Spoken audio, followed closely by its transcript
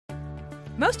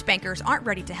Most bankers aren't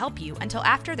ready to help you until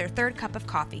after their third cup of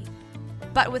coffee.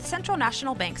 But with Central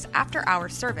National Bank's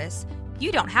after-hours service,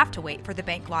 you don't have to wait for the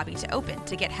bank lobby to open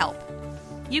to get help.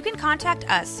 You can contact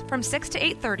us from 6 to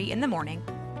 8:30 in the morning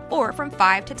or from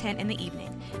 5 to 10 in the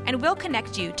evening, and we'll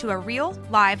connect you to a real,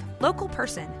 live, local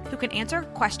person who can answer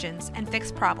questions and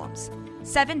fix problems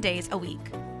 7 days a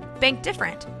week. Bank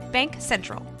different. Bank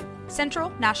Central. Central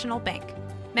National Bank.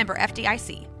 Member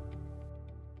FDIC.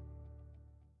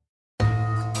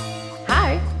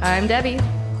 Hi, I'm Debbie.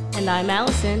 And I'm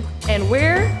Allison. And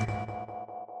we're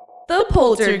the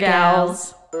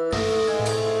Poltergals.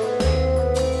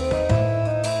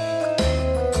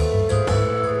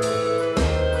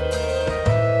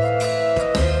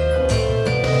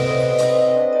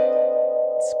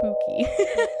 Spooky.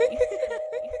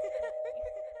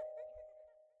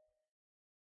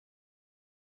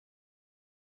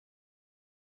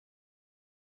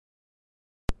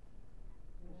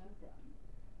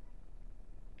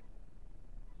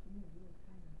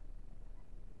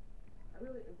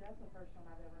 That's the first time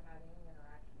I've ever had any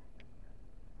interaction with him here.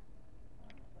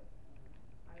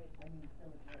 I mean, so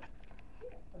it's like,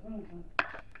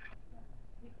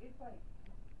 it's like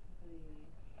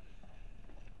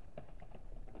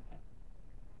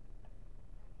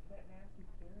that nasty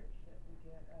spirit shit we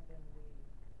get up in the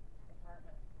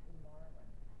apartment in Marlin.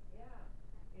 Yeah.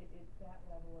 It's that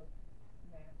level of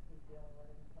nasty feeling we're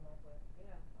going to come up with.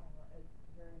 Yeah. It's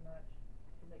very much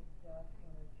the McDuff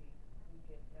energy we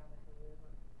get down at the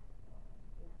river.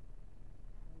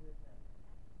 Weirdness.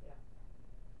 Yeah.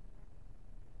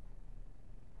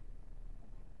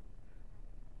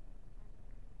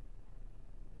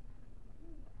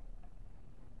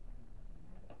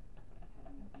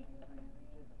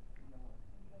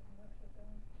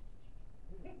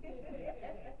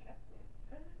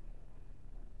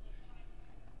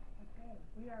 Okay,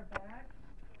 we are back.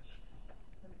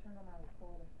 Let me turn on my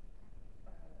recorder.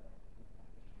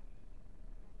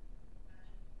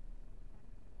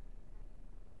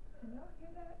 Can y'all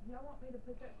hear that? Y'all want me to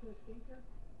put that to a speaker?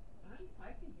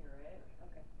 I can hear it.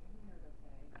 Okay. I can hear it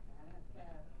okay. I have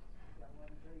Cav. Y'all want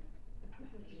to drink?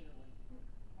 Cabernet.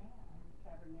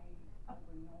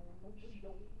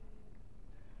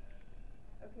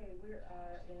 Okay, we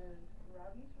are in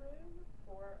Robbie's room,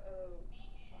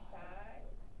 405.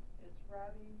 It's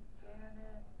Robbie,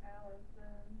 Janet,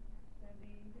 Allison,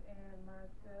 Cindy, and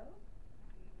myself.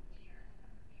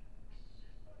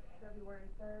 February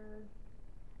 3rd.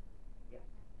 Yeah,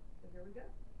 so here we go.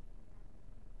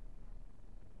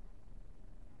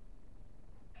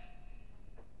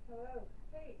 Hello.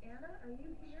 Hey, Anna, are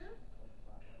you here?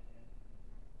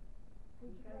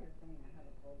 Would you like to I have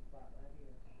a cold spot right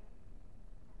here.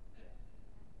 Yeah.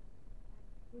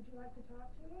 Would you like to talk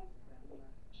to us?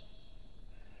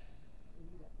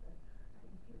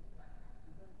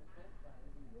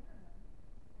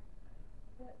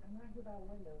 But I'm right here by a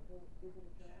window. Is it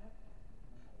a draft?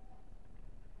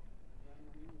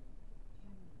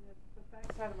 The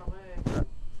back side of my leg.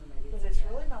 Because it's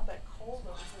really not that cold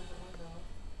over here the window.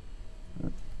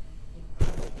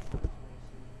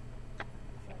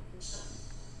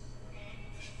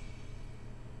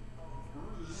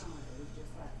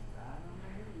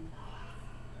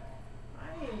 I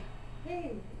mean,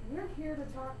 hey, we're here to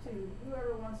talk to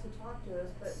whoever wants to talk to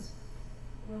us, but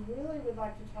we really would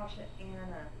like to talk to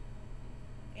Anna.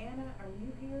 Anna, are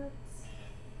you here?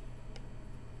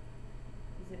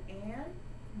 Is it Ann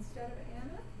instead of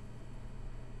Anna?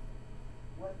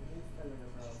 What is the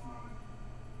little girl's name?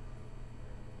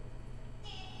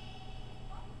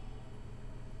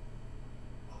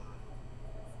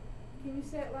 Can you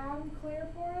say it loud and clear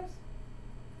for us?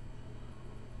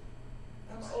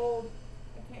 I'm old.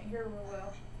 I can't hear real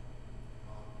well.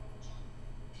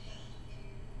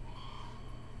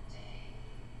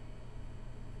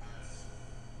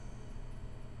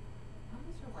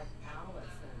 These are like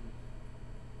Allison.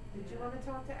 Did you want to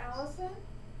talk to Allison?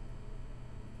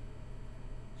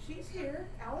 She's here.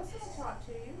 Allison will talk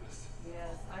to you.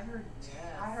 Yes, I heard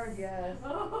yes. I heard yes.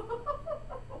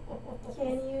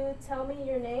 Can you tell me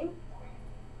your name?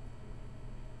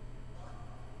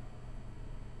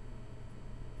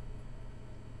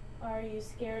 Are you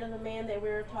scared of the man that we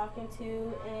were talking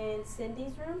to in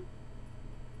Cindy's room?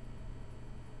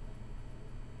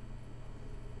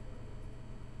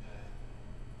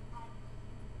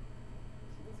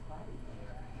 She was fighting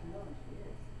there. I know she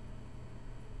is.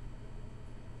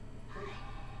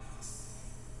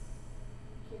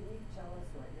 Can you tell us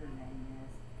what your name is?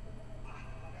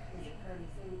 Is it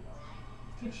Courtesy?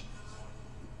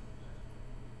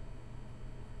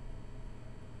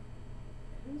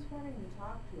 Who's wanting to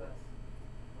talk to us?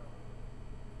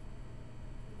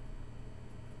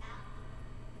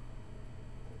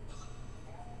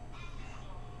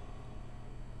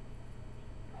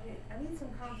 need some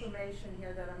confirmation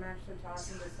here that I'm actually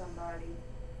talking to somebody,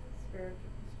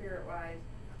 spirit-wise.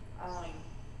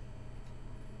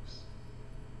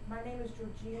 My name is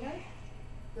Georgina.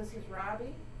 This is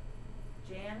Robbie,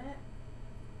 Janet,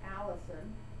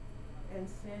 Allison, and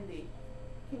Cindy.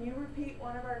 Can you repeat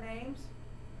one of our names?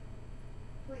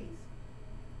 Please.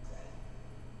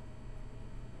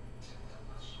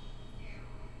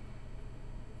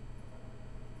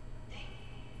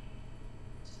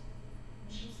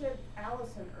 You said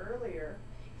Allison earlier.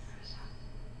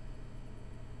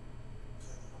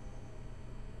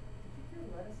 Did you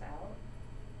let us out?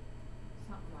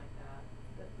 Something like that.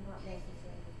 But not necessarily.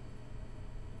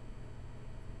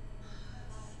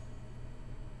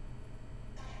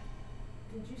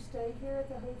 Did you stay here at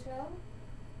the hotel?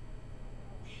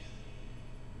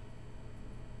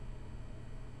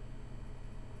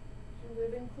 Did you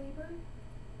live in Cleveland?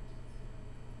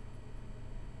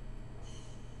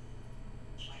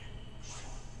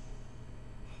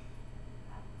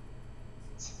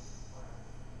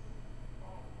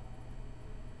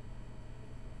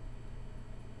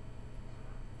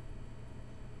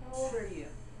 How old are you?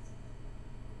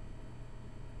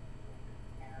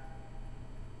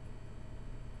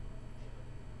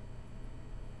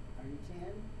 Are you 10? I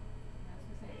was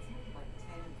gonna say, it sounds like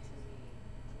 10 to me.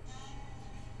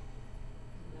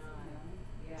 9.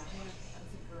 Yeah, that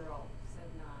was a girl, said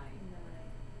 9.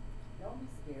 Don't be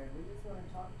scared. We just want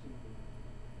to talk to you.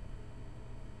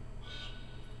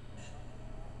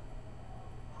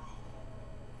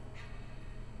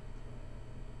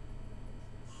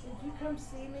 Did you come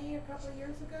see me a couple of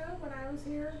years ago when I was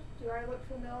here? Do I look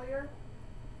familiar?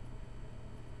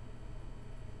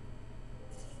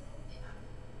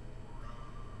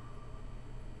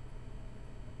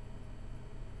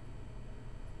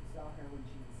 Saw her when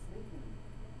she was sleeping.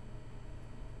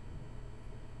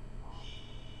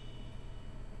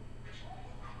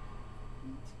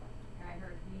 Heat. I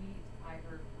heard heat, I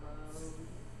heard road.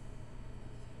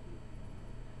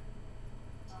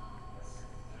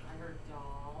 I heard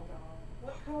doll.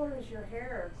 What color is your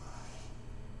hair?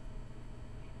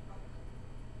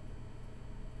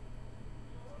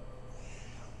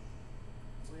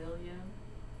 William.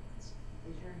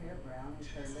 Is your hair brown and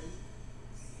curly?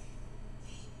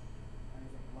 Or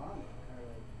is it blonde and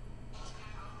curly?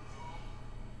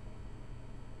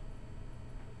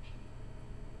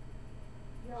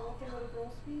 Y'all let the little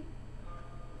girl speak?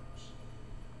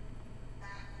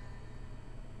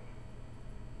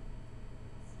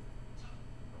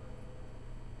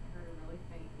 I heard a really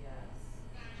faint yes.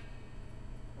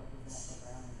 But was that the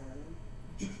brown and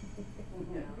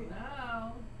curly?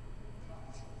 No.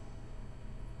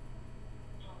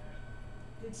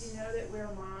 Did you know that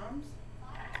we're moms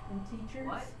and teachers?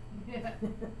 What? Yeah.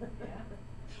 Yeah.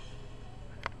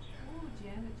 Oh,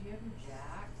 Janet, do you have your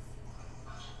jacks?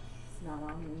 It's not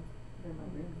on me. They're in my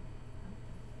room.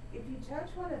 If you touch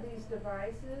one of these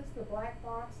devices, the black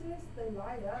boxes, they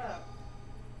light up.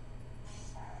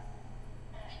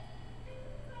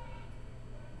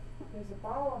 There's a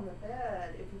ball on the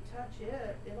bed. If you touch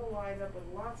it, it'll light up with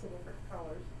lots of different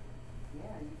colors.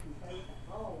 Yeah, you can play with that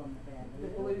ball on the bed. The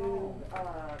little blue,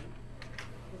 ball.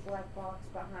 the black box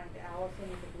behind Allison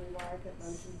with the blue light that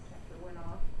motion detector went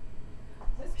off.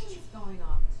 This one's going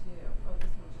off too. Oh,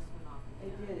 this one just went off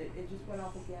It again. did. It just went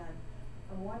off again.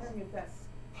 I'm wondering if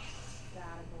that's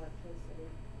static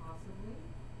electricity. Possibly.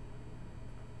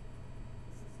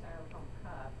 This is styrofoam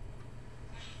cup,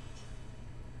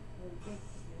 I would think,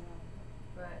 yeah.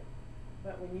 but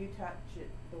But when you touch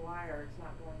it, the wire, it's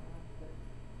not going off. But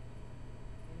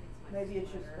maybe it's my maybe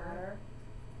it's sweater. your sweater.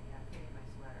 Yeah, maybe my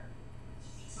sweater.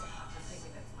 I'm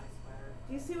thinking that's my sweater.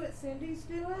 Do you see what Cindy's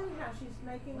doing? How she's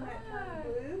making that turn What?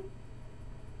 blue?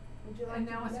 Would you like And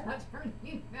to now do it's that? not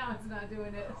turning. Now it's not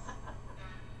doing it.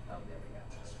 Oh, there we go.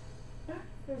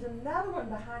 There's another one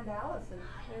behind Allison.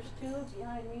 There's two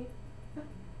behind me.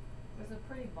 There's a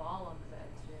pretty ball on the bed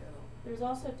too. There's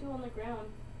also two on the ground.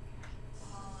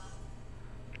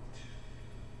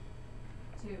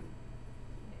 2.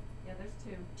 Yeah,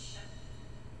 there's 2.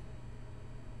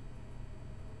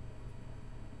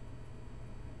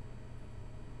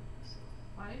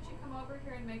 Why didn't you come over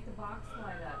here and make the box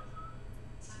light up?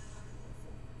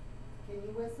 Can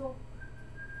you whistle?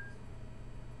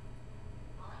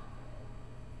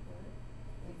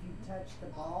 If you touch the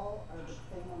ball or the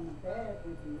thing on the bed,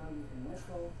 we can know you can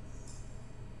whistle.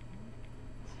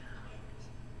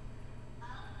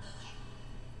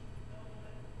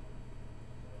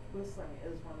 Whistling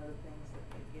is one of the things that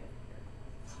they get here.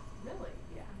 Really?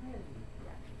 Yeah. Really?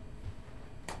 Yeah.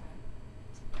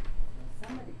 Well,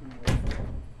 somebody can whistle.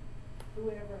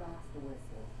 Whoever likes to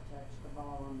whistle, touch the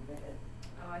ball on the bed.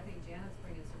 Oh, I think Janet's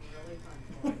bringing some really fun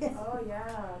toys. Oh,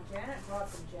 yeah, Janet brought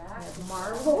some jacks.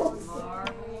 Marbles.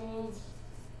 Marbles.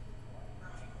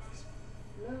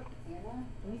 Look, Anna.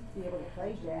 We used to be able to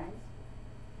play jacks.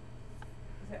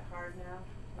 Is it hard now?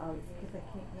 Oh, because I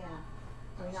can't, yeah.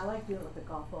 I mean, I like doing it with the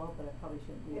golf ball, but I probably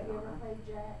shouldn't do Have that you on ever a. played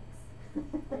jacks?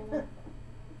 Anna?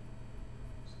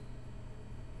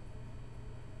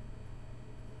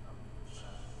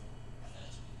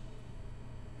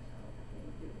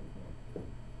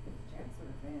 Jacks would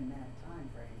have been in that time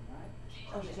frame, right?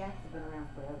 Oh, jacks have been around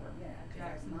forever. Yeah,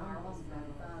 Jacks and Mom marbles was and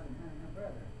 95 and her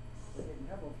brother was in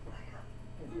trouble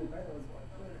because her brother was what,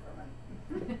 good for money.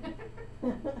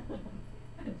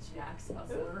 Jack's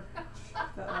hustler.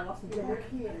 But I lost a Yeah, jack.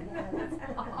 kid,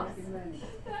 making money.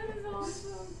 That is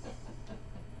awesome.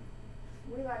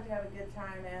 We like to have a good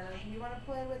time, Anna. Do you want to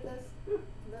play with us?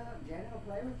 Look, Janet will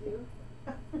play with you.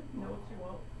 No, she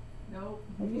won't. Nope.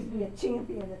 I used to be a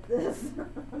champion at this.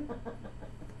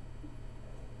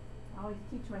 I always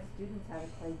teach my students how to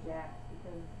play jacks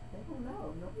because they don't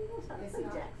know. Nobody knows how to It's play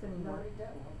not, jacks anymore. nobody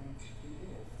does. Well, then she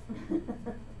is.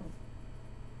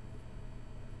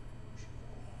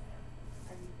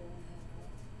 Are you feeling that?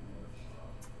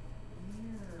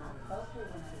 I felt her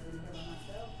when I was in here by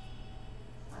myself.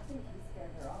 I think we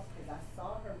scared her off because I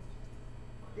saw her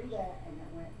do that and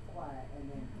it went quiet and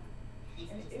then she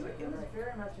And just it took a was break.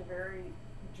 very much a very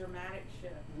dramatic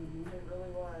shift. Mhm. It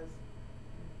really was.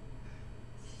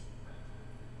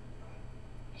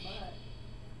 But,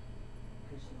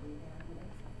 could she be down with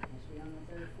us? Could she be on the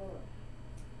third floor?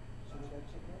 Should we go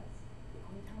check it out? The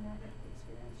only time I ever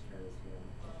experienced her was here on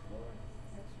the first floor.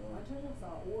 Next door. I told you I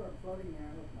saw an orb floating there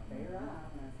with my bare eye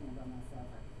when I was standing by myself.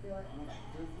 I could feel it and I got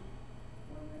dizzy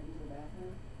when I went into the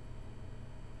bathroom.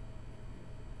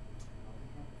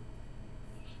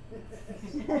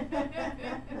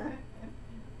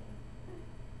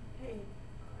 Hey.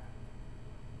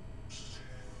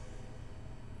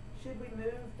 Should we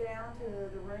move down to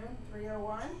the room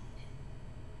 301?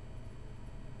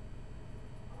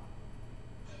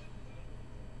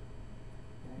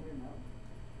 I hear no.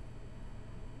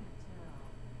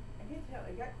 I can tell,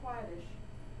 it got quietish.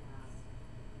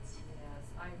 Yes,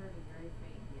 I heard a very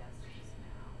faint yes just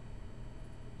now.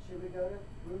 Should we go to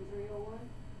room 301?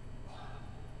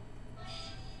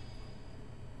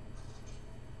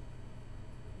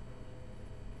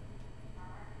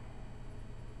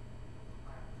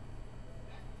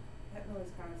 That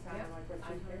noise kind of sounded like what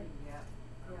I you heard heard. it, yep.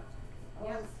 Oh,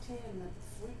 Yep. it's 10, the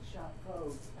sweet shop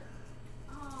closed.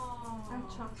 Oh. I'm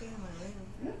chopped in my room.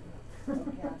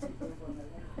 Okay, I'll take this one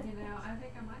later. You know, I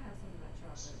think I might have some of that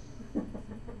chocolate.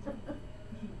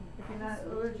 If you're not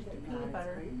allergic to peanut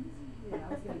butter. Yeah, I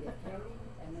was gonna get candy,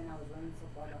 and then I was running so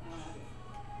far behind, I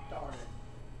just started.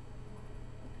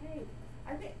 Okay,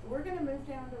 I think we're gonna move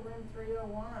down to room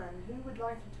 301. Who would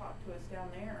like to talk to us down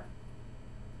there?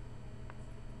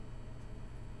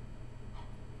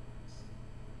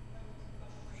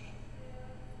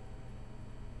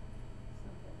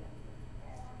 Something down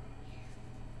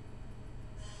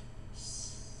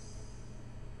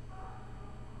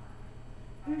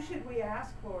there. Who should we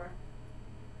ask for?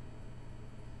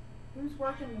 Who's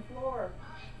working the floor?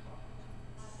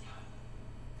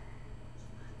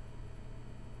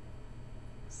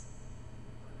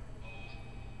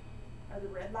 Are the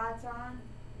red lights on?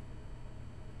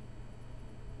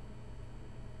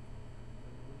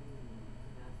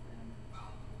 Nothing.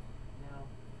 No.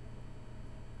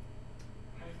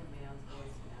 There's a man's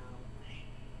voice now.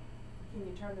 Can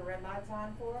you turn the red lights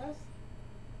on for us?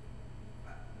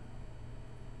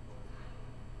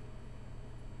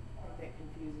 I think that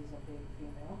confuses a big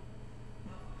female.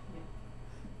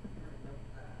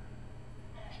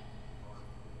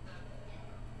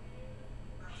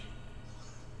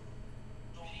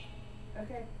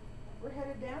 Okay, we're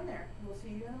headed down there. We'll see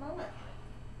you in a moment.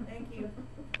 Thank you.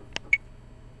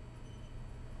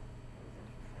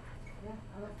 Yeah,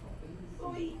 I left my babies.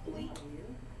 Wait.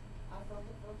 I felt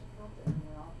it, and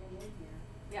we're all in here.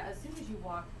 Yeah, as soon as you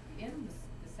walked in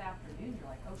this afternoon, you're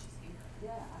like, oh, she's here.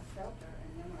 Yeah, I felt her,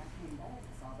 and then when I came back,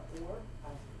 I saw the orb,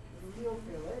 I still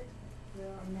feel it,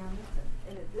 Yeah. and now nothing.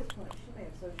 And at this point, she may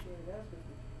have associated us with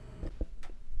the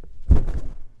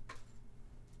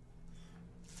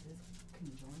This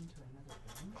conjoined to another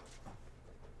room?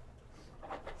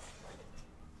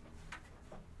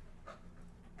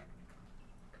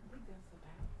 I think that's the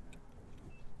bathroom.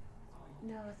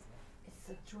 No, it's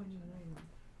the adjoining room.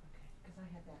 Okay, cause I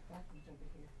had that bathroom over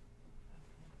here.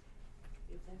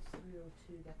 If that's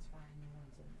 302, that's fine. No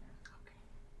one's in there. Okay.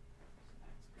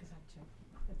 Cause I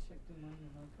checked in one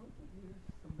and I'm like, oh, here's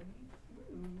somebody.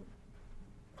 Ooh.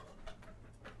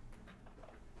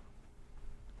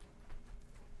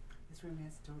 This room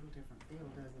has a total different feel,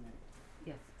 doesn't it?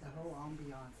 Yes. The whole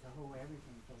ambiance, the whole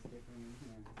everything feels different in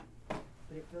here.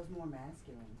 But it feels more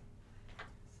masculine.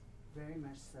 Very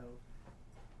much so.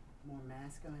 More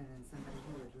masculine than somebody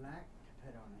who would like to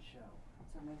put on a show.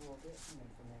 So maybe we'll get some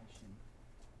information.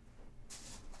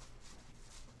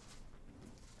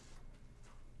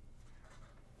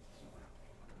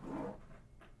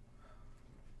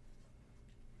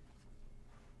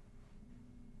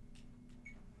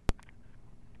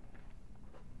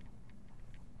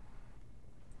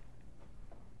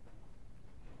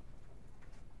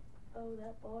 Oh,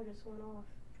 that ball just went off.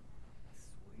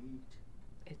 Sweet.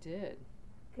 It did.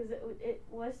 Because it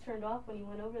was turned off when you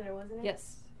went over there, wasn't it?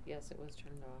 Yes. Yes, it was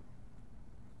turned off.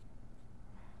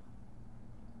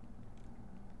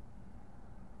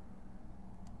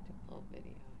 Do a little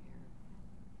video here.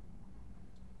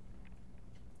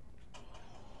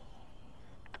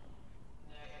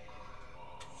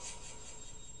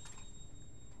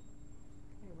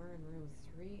 Okay, we're in room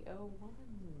 301.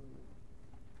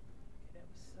 That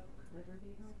was so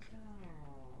Liberty Hotel.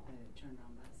 And it turned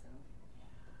on by itself.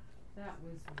 That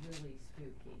was really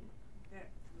spooky.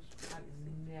 That was I've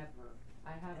never.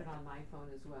 I have it on my phone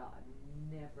as well. I've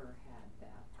never had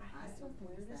that. I still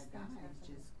think it's that guy.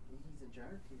 He's a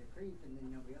jerk, he's a creep, and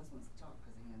then nobody else wants to talk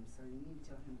because of him. So you need to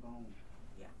tell him, boom.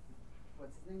 Yeah.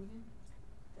 What's his name again?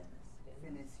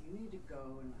 Dennis. You need to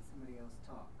go and let somebody else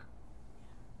talk.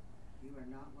 You are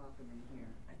not welcome in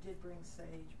here. I did bring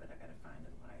sage, but I gotta find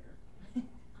a lighter.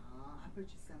 I put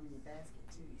you some in your basket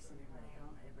too. You sent everybody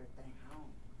home, everything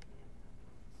home.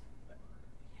 But,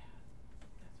 yeah,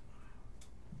 that's wild.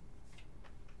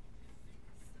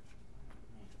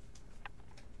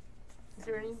 Is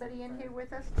there anybody in here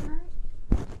with us tonight?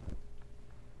 Do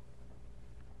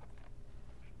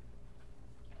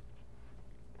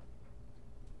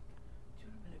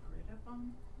you want me to grid up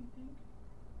on, you think?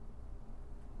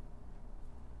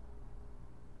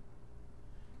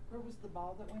 Where was the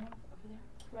ball that went off? Over there?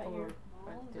 Right here.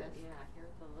 Yeah, here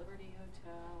at the Liberty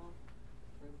Hotel,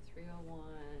 room 301.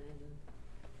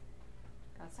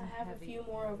 Got I some have a heavy few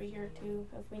more over here energy. too,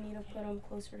 if we need to put them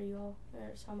closer to y'all.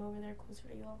 There's some over there closer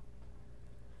to y'all.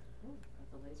 Ooh, got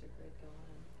the laser grid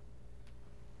going.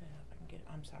 Yeah, if I can get,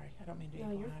 I'm sorry, I don't mean to be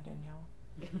No, you're blind in y'all.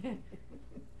 I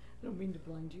don't mean to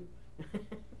blind you.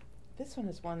 This one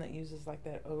is one that uses like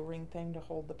that O-ring thing to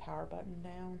hold the power button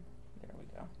down. There we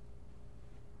go.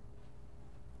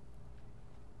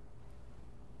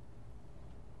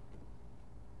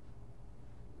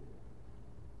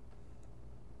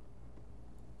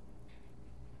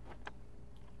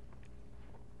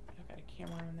 I've got a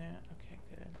camera on that. Okay,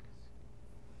 good.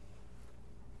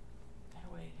 That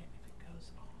way, if it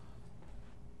goes off,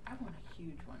 I want a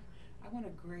huge one. I want a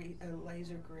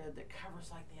laser grid that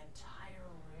covers like the entire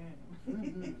room.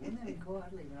 Isn't that cool?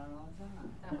 I'd leave it on all the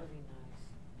time. That would be nice.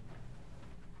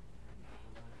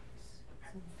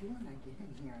 So the feeling I get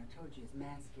in here, I told you, is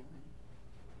masculine.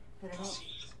 But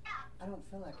I don't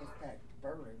feel like it's that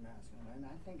burly masculine.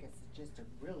 I think it's just a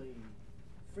really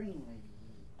friendly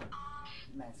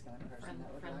masculine person that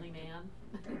would Friendly like man.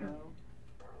 to, you know,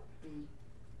 be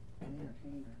an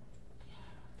entertainer.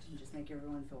 And just make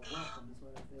everyone feel welcome is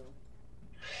what I feel.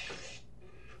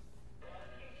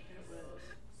 It was.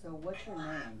 So what's your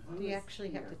name? Who Do you is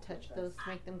actually have here to touch with those us? to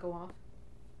make them go off?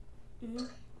 Mhm.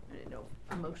 I didn't know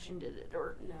if emotion did it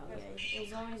or. No, yeah.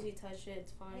 As long as you touch it,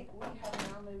 it's fine. We have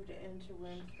now moved into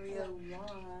room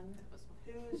 301.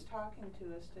 Who is talking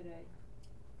to us today?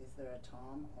 Is there a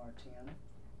Tom or a Tim?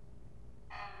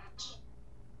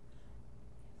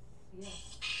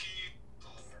 Yes.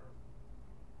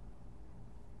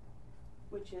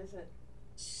 Which is it?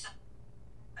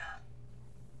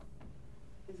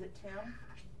 Is it Tim?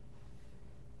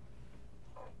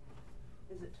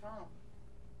 Is it Tom?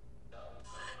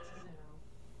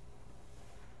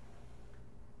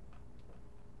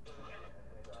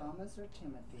 Thomas or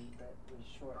Timothy, but we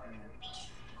shorten it.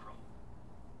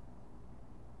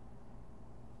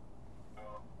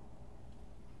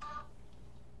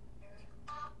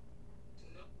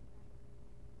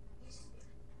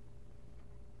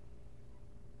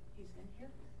 He's in here?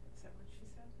 Is that what she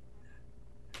said?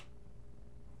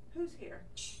 Who's here?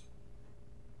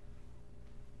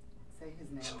 Say his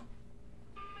name.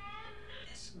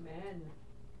 Men.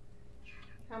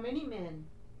 How many men?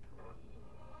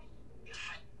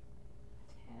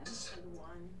 10?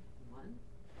 One. One?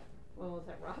 Well, was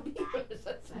that Robbie or is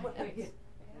that someone else?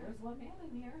 There's one man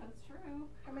in here, that's true.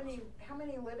 How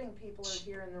many living people are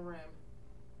here in the room?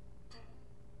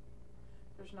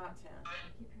 There's not 10. I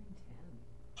keep hearing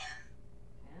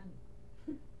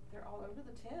 10. They're all over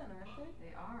the 10, aren't they?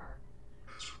 They are.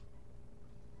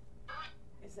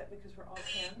 Is Is that because we're all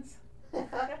Tims? I'm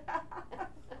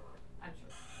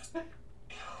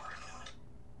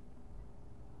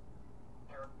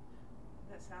sure.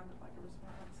 That sounded like a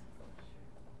response.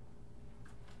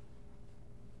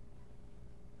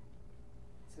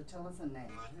 So tell us a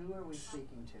name. Who are we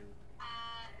speaking to?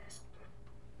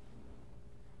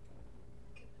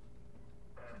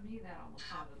 To me, that almost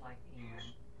sounded like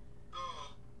Anne.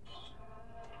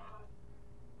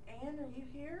 Anne, are you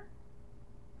here?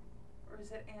 Or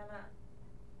is it Anna?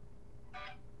 I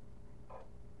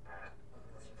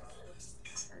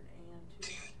heard Anne 2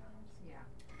 different times. Yeah.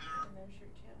 And there's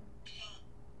your Tim.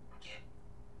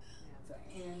 So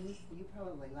Anne, you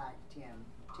probably like Tim.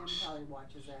 Tim probably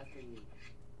watches after you.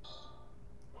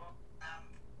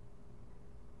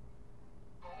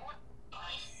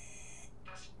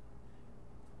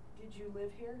 Did you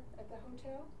live here at the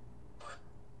hotel?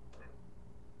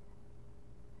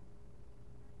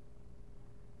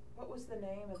 What was the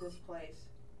name of this place?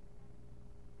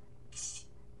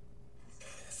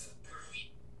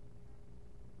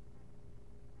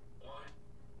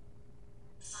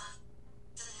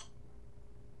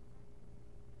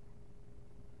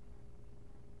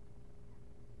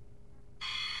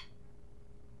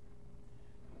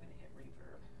 I'm gonna hit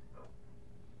reverb.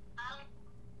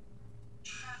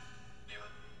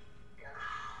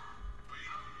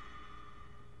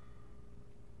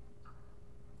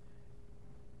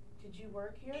 Did you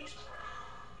work here?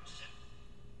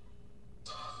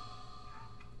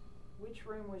 Which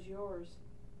room was yours?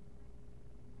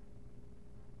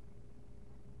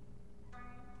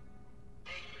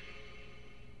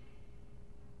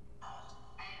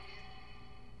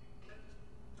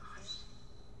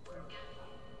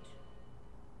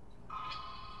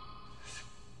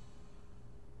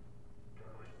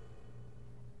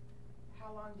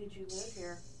 How long did you live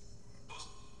here?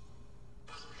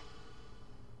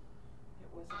 It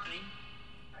wasn't me.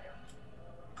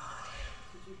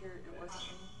 Did you hear it wasn't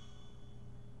me?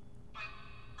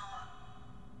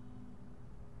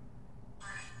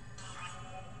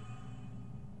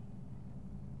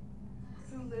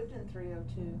 Who lived in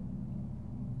 302?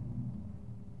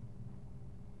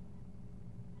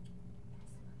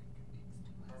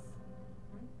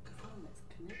 The phone that's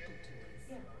connected to us.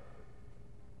 Yeah.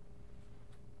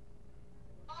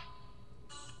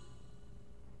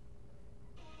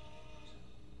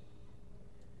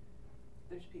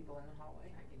 There's people in the hallway.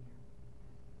 I can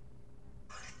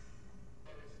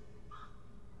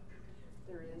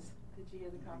hear. There is. Did you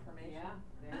hear the confirmation? Yeah,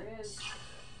 there is.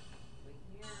 We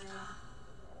hear him.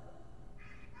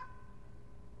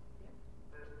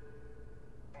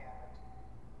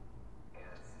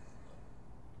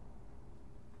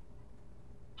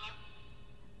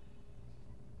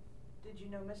 Did you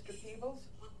know Mr. Peebles?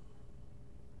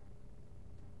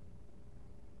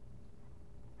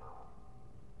 No.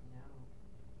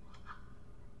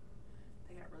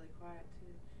 They got really quiet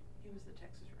too. He was the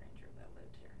Texas Ranger that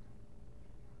lived here.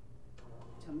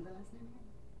 Tell me the last name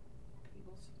again.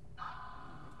 Peebles.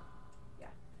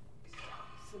 Yeah.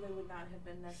 So they would not have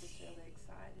been necessarily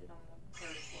excited on the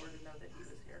third floor to know that he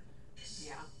was here.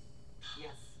 Yeah.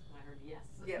 Yes. I heard yes.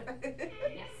 Yeah.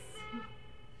 Yes.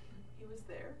 He was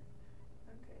there?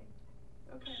 Okay.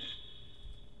 Okay.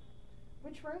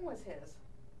 Which room was his?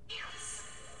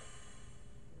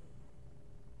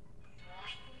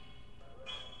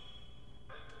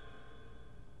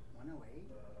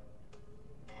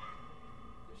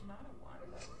 There's not a one,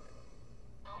 but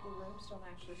the rooms don't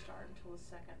actually start until the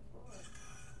second floor.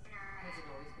 Has it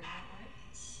always been that way?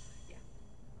 Yeah.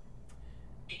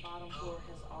 The bottom floor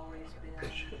has always been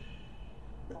barns,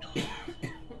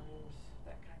 rooms,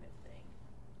 that kind of thing.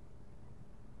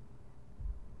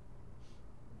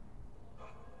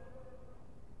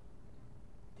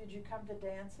 Did you come to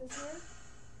dances here?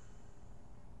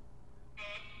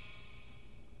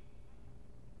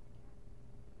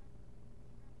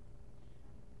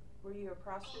 Were you a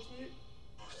prostitute? It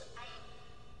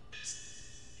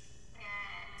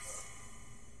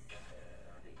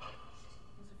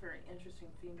was a very interesting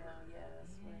female, yes.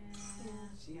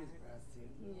 She is a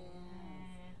prostitute.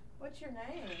 Yeah. What's your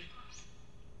name?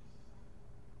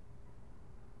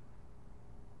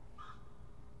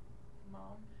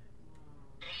 Mom?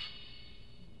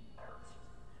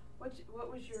 What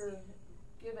was your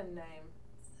given name?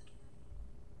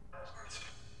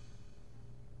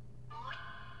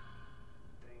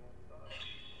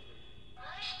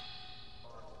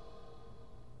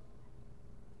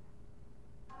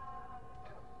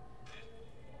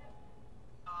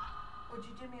 Would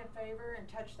you do me a favor and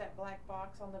touch that black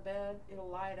box on the bed? It'll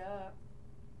light up.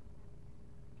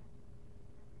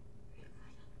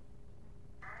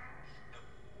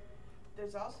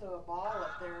 There's also a ball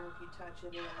up there if you touch it,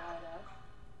 it'll light up.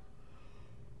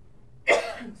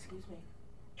 Excuse me.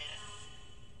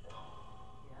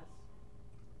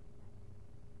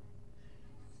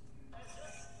 Yes.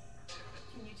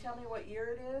 Can you tell me what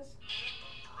year it is?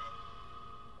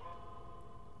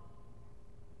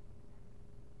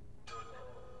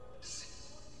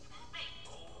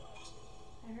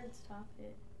 I heard stop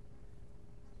it.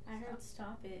 I heard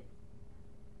stop it.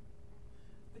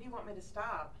 What do you want me to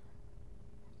stop?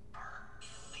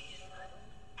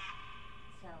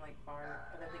 Sound like fart,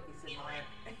 but I think he said Mark.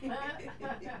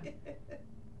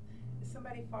 Is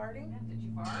somebody farting? Yeah, did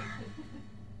you fart?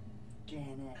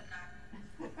 Janet.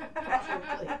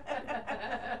 Probably.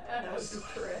 That would be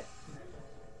correct.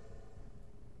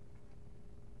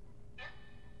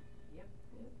 Yep.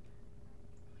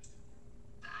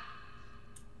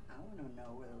 I want to know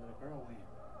where the little girl went.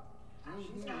 I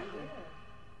didn't She's hear not either. here.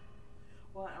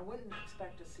 Well, I wouldn't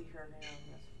expect to see her now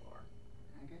on this floor.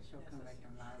 I guess she'll come back to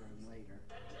my room later.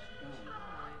 She's gone.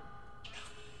 Alright.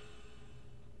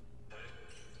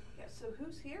 Yeah, so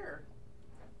who's here?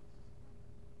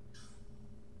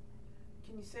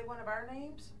 Can you say one of our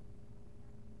names?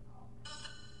 I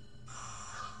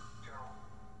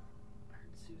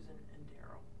heard Susan and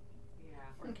Daryl.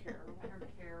 Yeah. Or Carol. I heard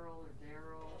Carol or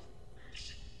Daryl.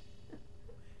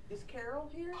 Is Carol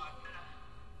here?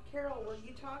 Carol, will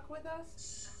you talk with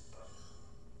us?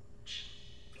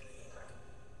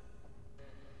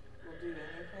 We'll do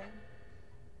anything.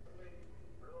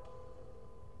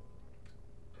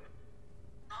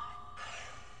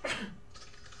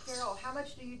 Carol, how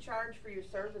much do you charge for your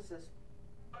services?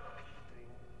 A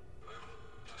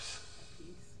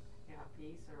piece. Yeah, a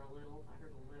piece or a little. I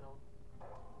heard a little.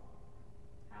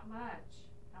 How much?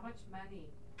 How much money?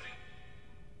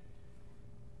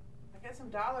 I got some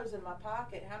dollars in my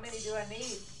pocket. How many do I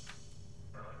need?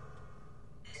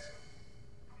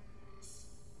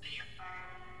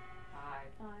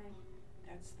 Five.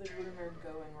 That's the rumored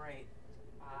going rate.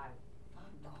 $5.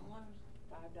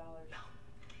 $5.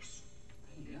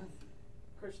 Ain't nothing.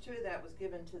 Of course, 2 of that was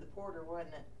given to the porter,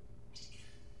 wasn't it?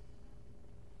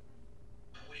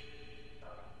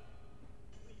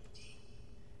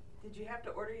 Did you have to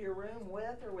order your room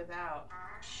with or without?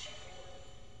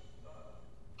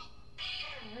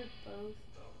 I heard both.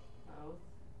 Both.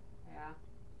 Yeah.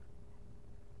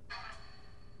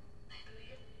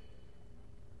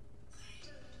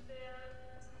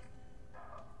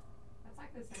 That's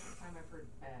like the second time I've heard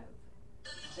Bev.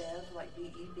 Bev, like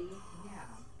B-E-B?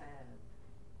 Yeah, Bev.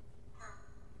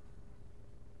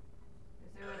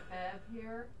 Is there a Bev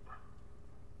here?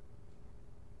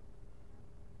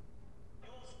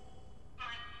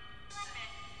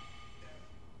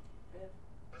 Bev. Yeah,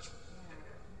 I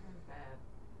heard Bev.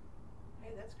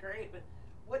 Hey, that's great, but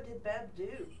what did Bev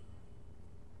do?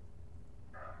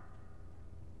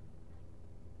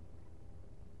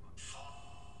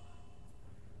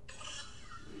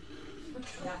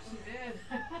 Yeah, she did.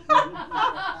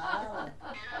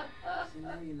 She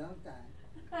know you long time.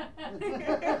 Yeah, there's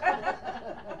Bev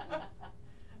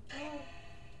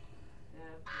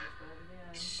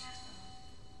again.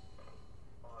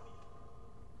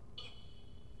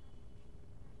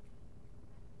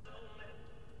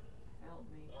 Help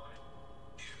me.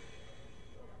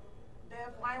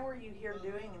 Bev, why were you here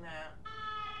doing that?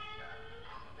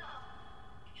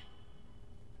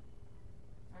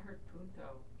 I heard Punto.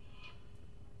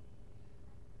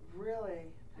 Really?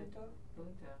 Pinto?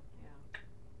 Punto, yeah.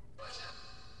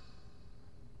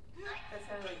 That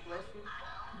sounded like bless you.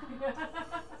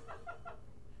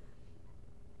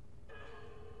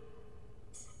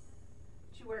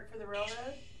 Did you work for the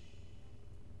railroad?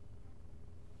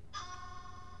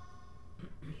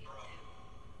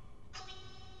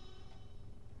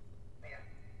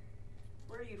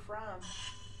 Where are you from?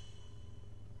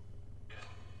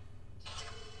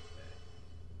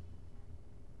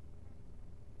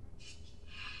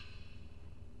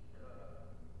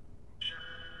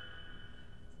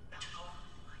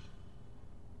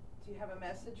 Do you have a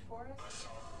message for us?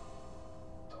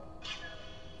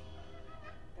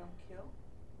 Don't kill?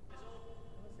 That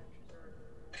was interesting.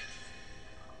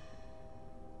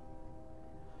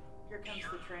 Here comes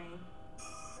the train.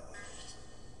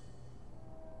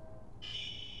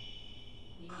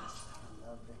 I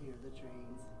love to hear the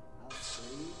trains. I'll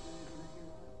sleep when I hear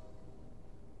them.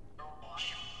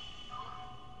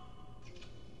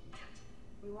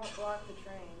 We won't block the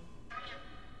train.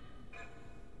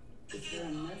 Is there a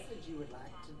message you would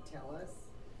like to tell us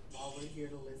while we're here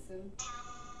to listen?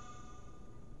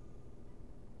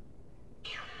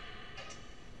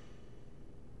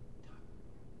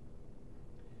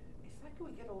 It's like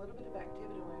we get a little bit of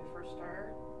activity when we first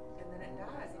start, and then it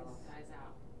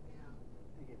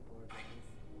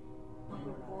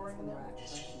asking the right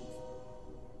questions.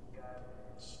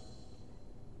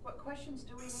 What questions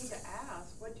do we need to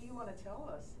ask? What do you want to tell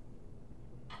us?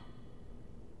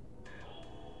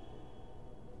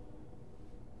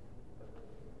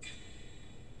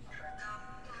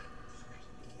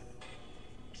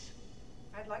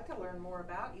 I'd like to learn more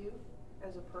about you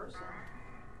as a person.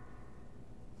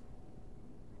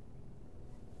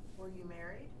 Were you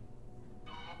married?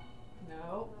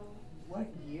 No. What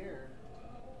year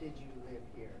did you live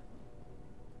here?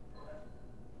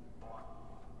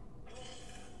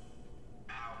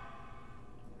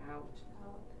 Out.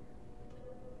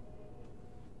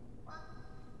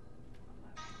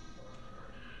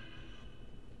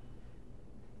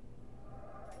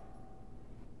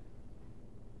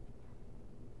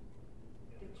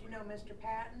 Did you know Mr.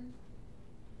 Patton?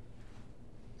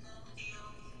 No deal.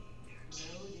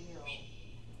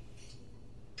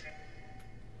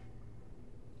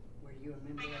 Were you a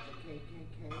member of the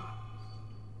KKK?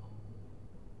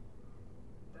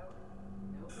 No deal.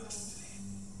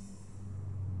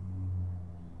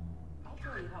 I'll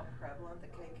tell you how prevalent the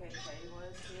KKK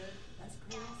was here. That's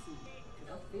crazy,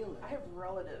 because I feel it. I have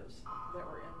relatives that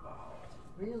were involved.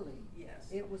 Really? Yes.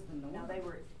 It was the norm. Now they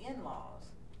were in-laws,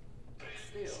 but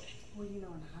still. Well, you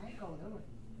know, in Hyco, there were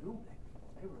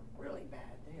they were really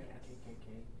bad there, Yes. the KKK.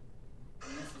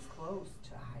 And this is close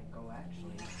to Hyco,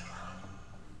 actually.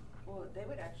 Well, they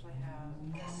would actually have,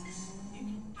 you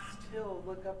can still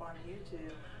look up on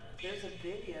YouTube, there's a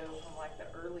video from like the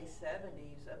early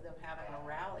 70s of them having a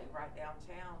rally right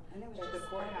downtown And it was at the just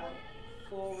courthouse,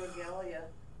 full regalia,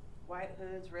 white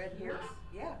hoods, red ears.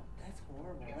 Yeah. That's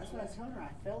horrible. That's what I was telling her.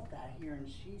 I felt that here, and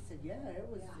she said, yeah, it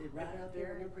was right out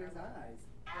there in everybody's eyes.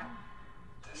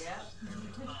 Yep.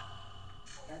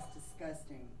 That's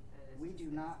disgusting. That is We do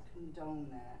not condone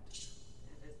that, It is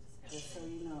disgusting. just so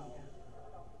you know.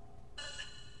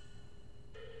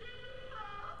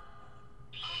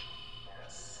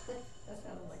 That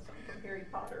sounded like something from Harry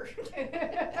Potter.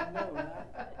 I know, right?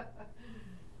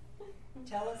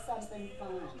 Tell us something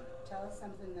fun. Tell us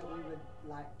something that we would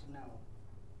like to know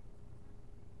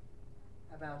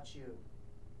about you.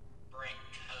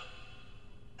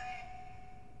 I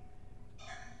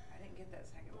didn't get that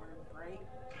second word, break,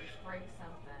 Just break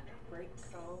something. break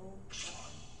code.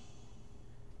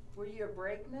 Were you a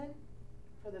brakeman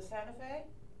for the Santa Fe?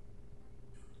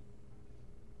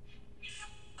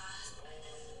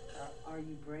 Are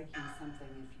you breaking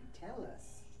something if you tell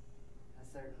us a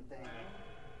certain thing?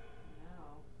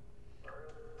 No.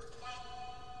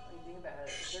 When you think about it,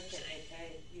 if they're KKK,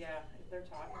 yeah, if they're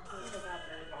talking to us about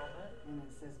their involvement, And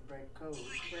it says break code.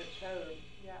 break code,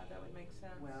 yeah, that would make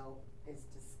sense. Well, it's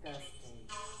disgusting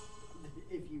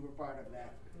if you were part of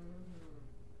that. Mm-hmm.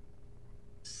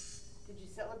 Did you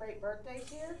celebrate birthdays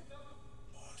here?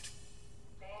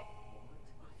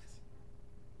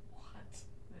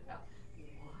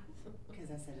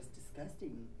 Because I said it's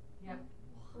disgusting. Yep.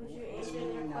 Would you Well, answer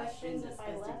maybe their not questions been if I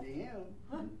disgusting left? to him.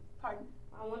 Huh? Pardon?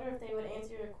 I wonder if they would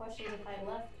answer your questions if I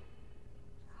left.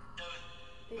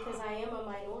 Because I am a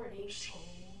minority.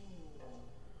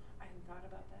 I hadn't thought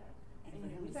about that. And And for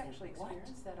him to we've say, actually "What?"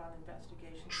 experienced that on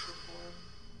investigations before.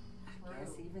 I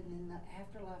guess even in the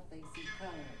afterlife they see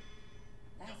color.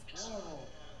 That's horrible.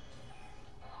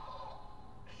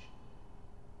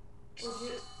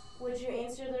 Would you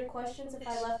answer their questions if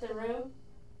I left the room?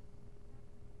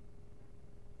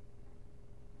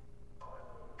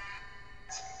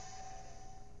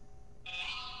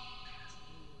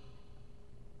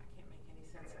 I can't make any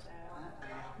sense of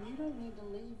that. You don't need to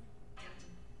leave.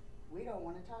 We don't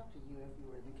want to talk to you if you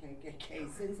were in the KKK.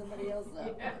 Send somebody else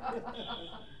up.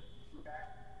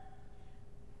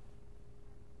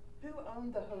 Who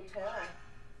owned the hotel?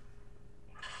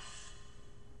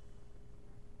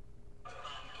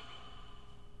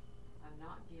 I'm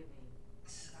not giving.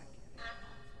 I get it. That's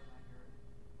what I heard.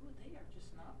 Ooh, they are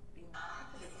just not being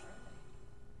positive, are they?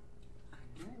 I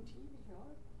guarantee they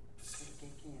are.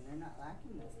 KKK, and they're not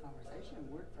liking this conversation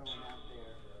we're throwing out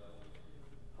there.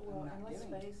 Well, not and let's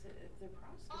giving. face it, if they're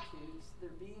prostitutes,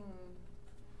 they're being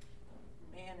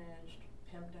managed,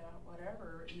 pimped out,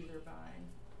 whatever, either by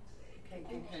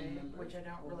KKK, members which I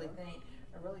don't really or- think.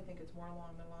 I really think it's more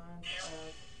along the lines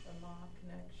of a mob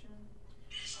connection,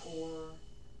 or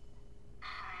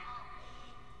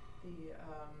the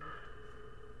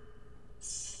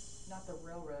not the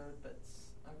railroad, but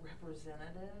a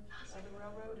representative of the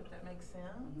railroad, if that makes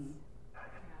sense. Mhm. Yeah.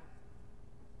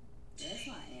 That's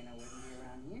why Anna wouldn't be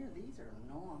around here. These are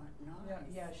not nice.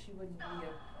 Yeah, she wouldn't be on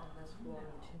this floor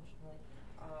intentionally.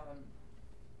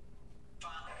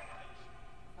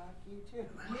 Fuck you too.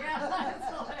 Yeah,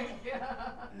 it's like,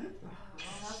 yeah. Well,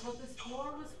 that's That's what this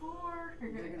floor was for. They're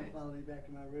gonna follow me back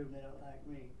to my room. They don't like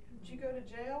me. Did you go to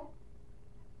jail?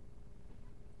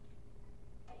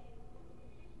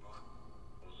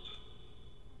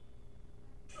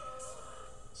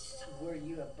 Were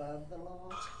you above the law,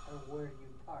 or were you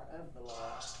part of the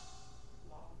law? Lost.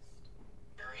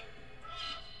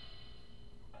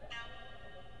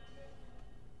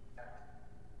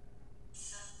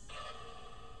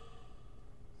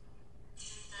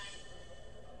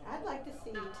 I'd like to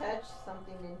see you touch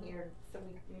something in here so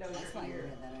we know That's why you're you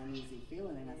here. had that uneasy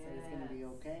feeling, and I said it's gonna be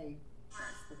okay.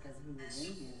 That's because who was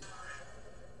in here.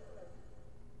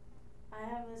 I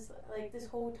have this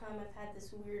whole time I've had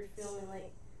this weird feeling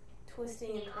like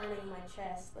twisting and turning in my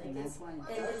chest. Like And that's why.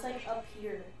 it's like up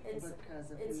here. It's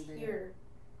because of it's who they here.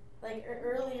 Like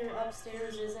earlier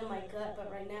upstairs is in my gut, but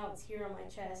right now it's here on my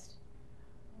chest.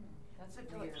 That's Does it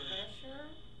feel like pressure?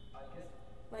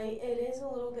 Like it is a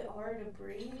little bit hard to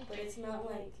breathe, but it's not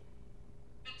like.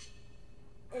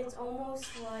 It's almost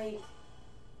like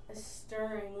a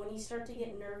stirring when you start to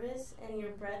get nervous and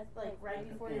your breath, like right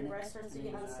before your breath starts to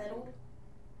get unsettled.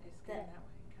 It's getting that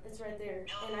way. It's right there,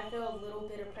 and I feel a little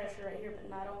bit of pressure right here, but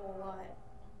not a whole lot.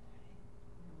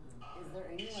 Is there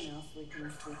anyone else we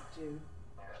can speak to?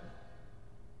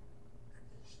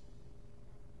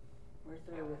 We're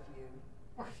through with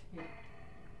you.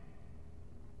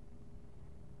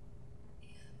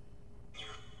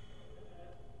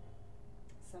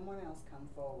 Someone else come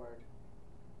forward.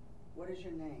 What is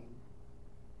your name?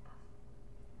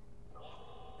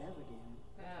 Bev again.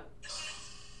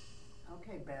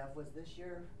 Okay, Bev, was this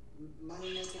your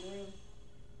money-making room?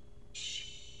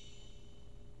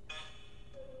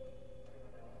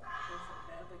 There's a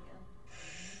Bev again.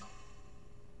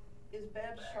 Is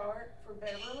Bev short for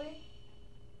Beverly?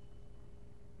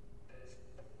 Yes.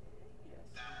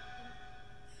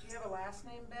 Do you have a last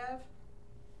name, Bev?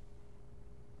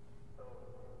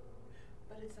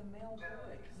 But it's a male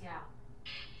voice. Yeah.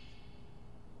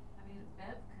 I mean,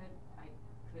 Bev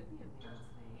could be a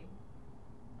man's name.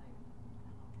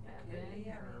 Like, It could be,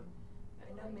 Bevan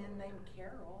I know men named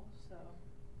Carol, so.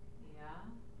 yeah.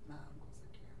 My uncle's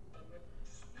a Carol.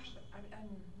 I've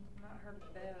not heard of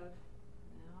Bev,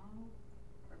 No.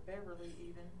 or Beverly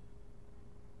even.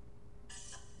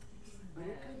 But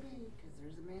it could be, because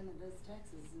there's a man that does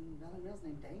taxes in Valley Mills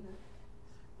named Dana.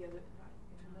 Yeah, but not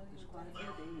familiar There's with quite a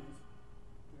that. few Danas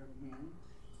that are men.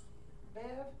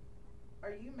 Bev,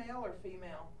 are you male or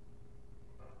female?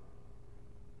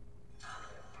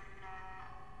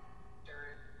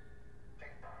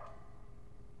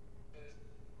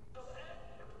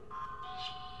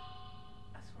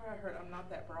 I swear I heard I'm not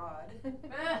that broad.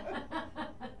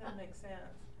 That makes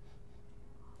sense.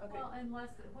 Okay. Well, unless,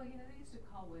 they used to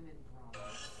call women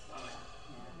broads.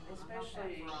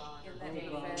 Especially in that They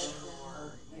broad, profession.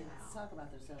 or they talk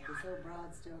about themselves, they're so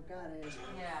broad, still got it.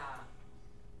 Yeah.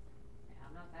 Yeah,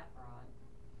 I'm not that broad.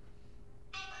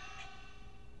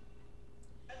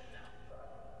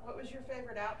 What was your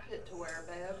favorite outfit to wear,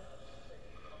 Bev?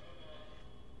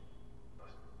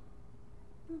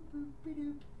 Boop, boop,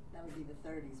 be-doop. That would be the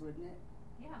 30s, wouldn't it?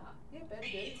 Yeah. Yeah, Betty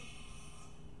Boop.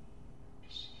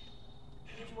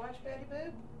 Did you watch Betty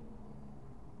Boop?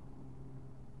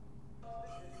 I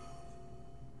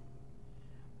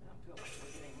don't feel like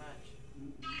we're getting much.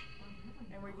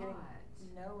 Mm-mm. And we're getting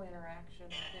no interaction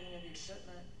with any of the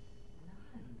equipment.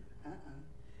 None.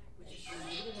 Which is It's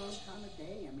really the wrong time of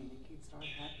day. I mean, it could start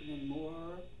happening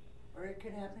more, or it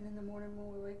could happen in the morning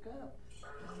when we wake up.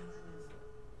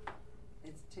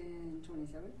 It's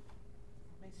 10:27.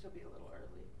 may still be a little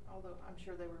early, although I'm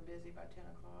sure they were busy by 10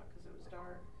 o'clock because it was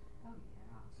dark. Oh,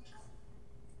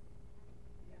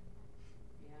 yeah.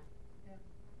 Yeah. Yeah.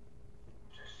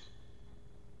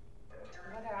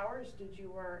 What hours did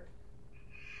you work?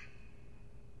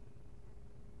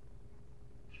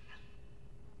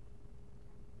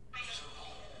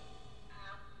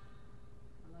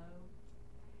 Hello?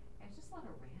 It's just a lot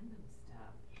of random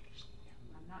stuff.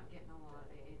 I'm not getting a lot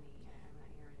of any, I'm not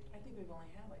hearing any. I think we've only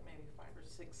had like maybe 5 or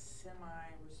 6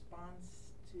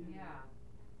 semi-response to. Yeah.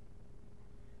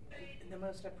 The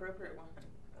most appropriate one of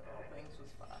all things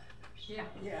was 5. Yeah.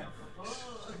 Yeah.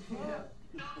 Oh, Yeah.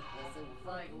 It's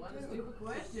like, what a stupid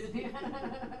question.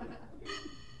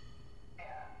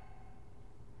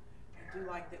 I do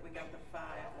like that we got the 5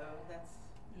 though.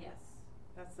 Yes.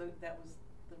 That was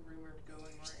the rumored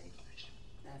going rate.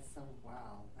 That's so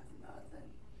wow. That's nothing.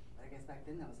 But I guess back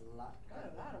then that was a lot. Got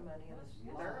a lot of money in the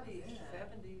Yeah. 30s, Yeah.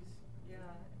 70s.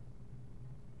 Yeah.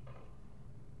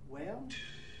 Well,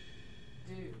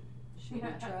 Dude. should we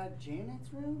try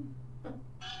Janet's room?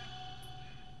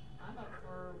 I'm up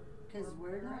for. Because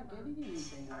we're not getting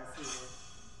anything else here.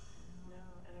 No,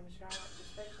 and challenge,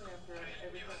 especially after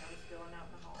everything I was feeling out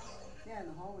in the hallway. Yeah,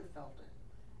 in the hall we felt it.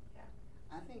 Yeah.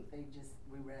 I think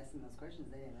we were asking those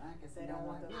questions they didn't like us. They don't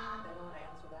want they don't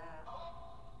answer that.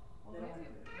 Well, They don't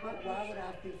maybe. But why would I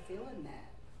be feeling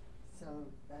that? So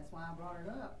that's why I brought it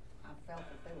up. I felt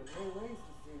that they were really ways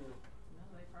to see it. No,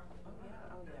 they probably Oh would.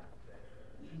 yeah, oh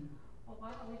yeah. Well,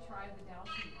 why don't we try the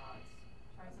dowsing rods?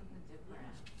 Try something different.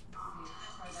 See,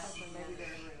 try that Something in maybe the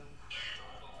other they- room.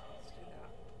 Let's do that.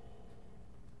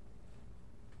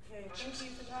 Okay, thank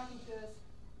you for talking to us.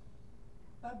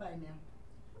 Bye-bye now.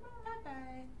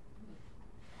 Bye-bye.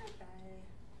 Bye-bye.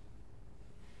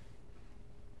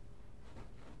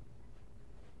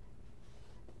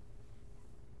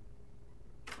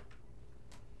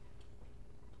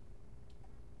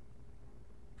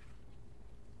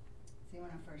 See, when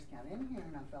I first got in here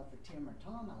and I felt the Tim or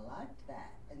Tom, I liked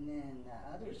that. And then the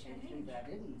others It came through, but I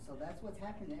didn't. So that's what's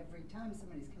happened every time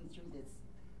somebody's come through this,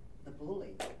 the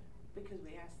bully. Because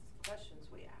we ask questions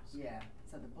we ask. Yeah,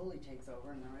 so the bully takes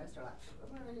over and the rest are like,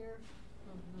 come out of here.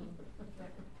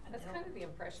 That's kind of the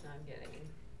impression I'm getting.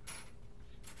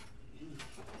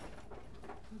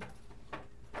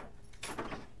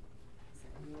 Is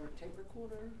that your tape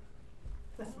recorder?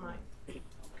 That's mine.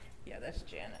 Yeah, that's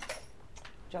Janet.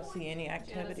 Did y'all see any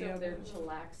activity Janet's over there there?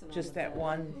 chillaxing on Just the that bed.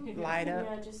 one light up?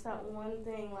 Yeah, just that one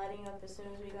thing lighting up as soon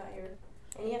as we got here.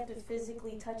 And you have to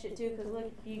physically touch it too, because look,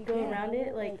 if you go around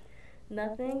it, like,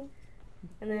 nothing.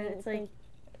 And then it's like,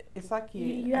 It's like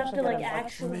you have to, like, gotta,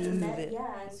 actually move met, it.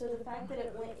 yeah. And so the fact that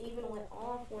it went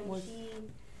off when Was- she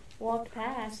walked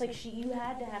past, like, you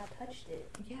had to have touched it.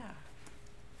 Yeah.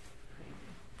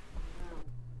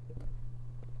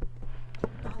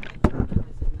 I was in the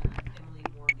Emily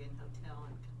Morgan Hotel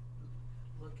and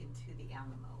could look into the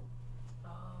Alamo.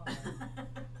 Oh,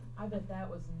 I bet that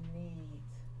was neat.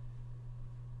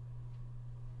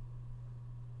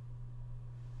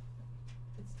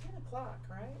 It's 10 o'clock,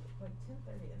 right? Like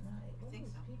 10:30 at night. What are think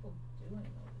these so. people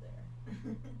doing over there?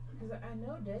 Because I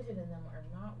know David and them are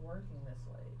not working this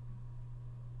late.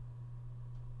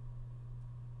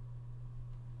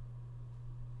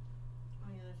 Oh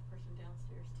yeah, there's a person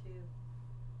downstairs too.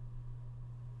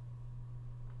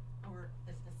 Or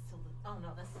is this still the, oh no,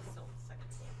 that's still the second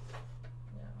floor.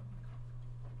 Yeah.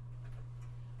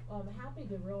 Well, I'm happy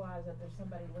to realize that there's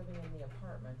somebody living in the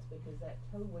apartments because that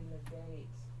totally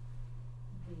negates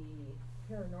the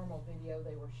paranormal video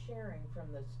they were sharing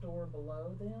from the store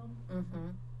below them. Mm-hmm.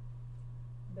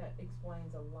 That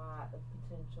explains a lot of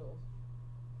potential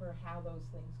for how those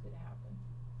things could happen.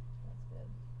 That's good.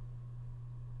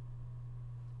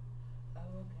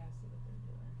 Oh, okay, I see what they're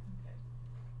doing. Okay.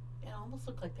 It almost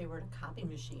looked like they were at a copy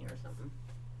machine or something.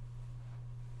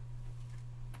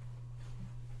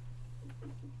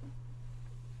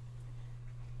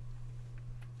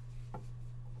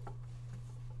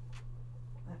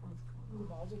 That one's The going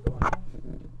balls are going off.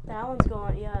 That one's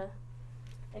going, yeah.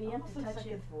 And you have almost to looks touch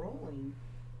like it. it's rolling.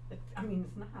 I mean,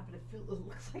 it's not, but it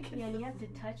looks like it's. Yeah, and you have to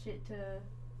touch it to.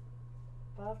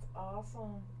 That's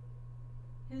awesome.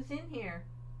 Who's in here?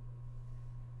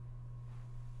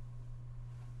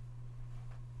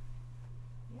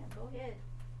 Yeah, go ahead.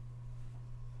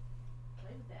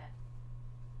 Play with that.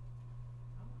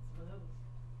 I want some of those.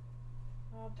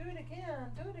 Oh, do it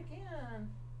again. Do it again.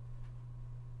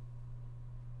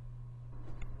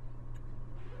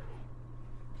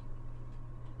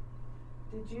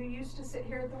 Did you used to sit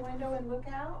here at the window and look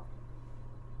out?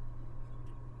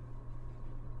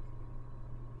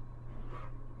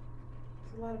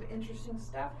 There's a lot of interesting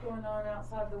stuff going on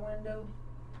outside the window.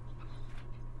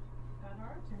 Got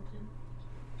our attention.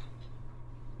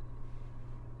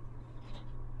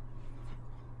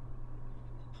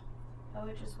 Oh,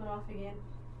 it just went off again.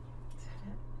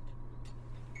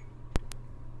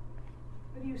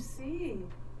 What do you see?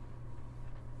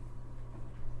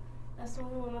 That's the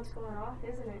only one that's going off,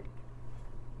 isn't it?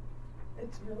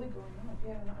 It's really going off.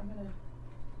 Yeah, I'm gonna.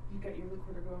 You got your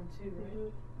recorder going too, right?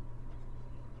 Mhm.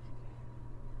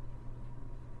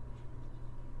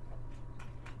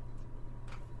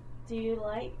 Do you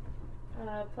like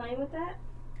playing with that?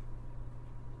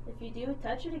 If you do,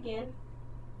 touch it again.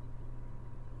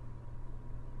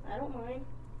 I don't mind.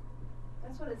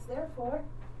 That's what it's there for.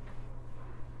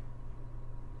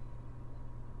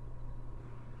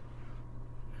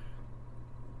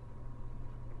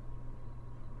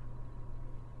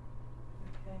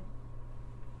 Okay.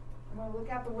 I'm gonna look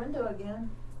out the window again.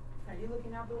 Are you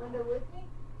looking out the window with me?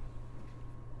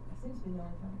 That seems to be the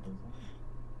only time it goes on.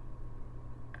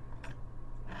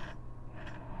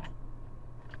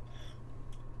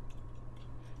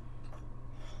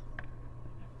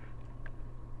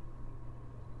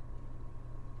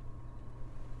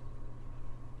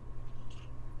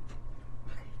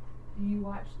 you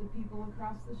watch the people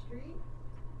across the street.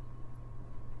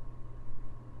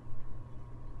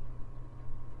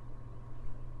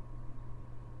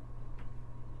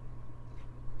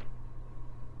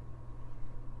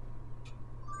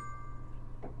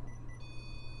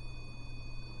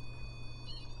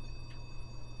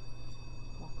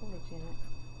 Walk away, Janet.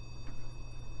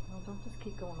 No, don't just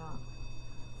keep going on.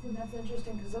 See, that's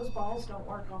interesting because those balls don't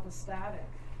work off of static.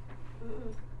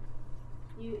 Mm-mm.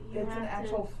 You It's have an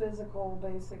actual to, physical,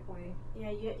 basically.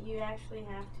 yeah, you actually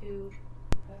have to,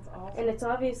 That's awesome. and it's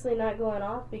obviously not going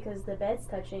off because the bed's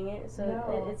touching it, so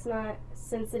No. it's not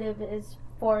sensitive as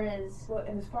far as. Well,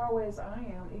 and as far away as I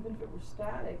am, even if it were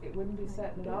static, it wouldn't be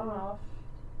setting it off.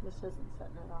 This isn't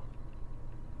setting it off.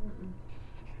 Mm-mm.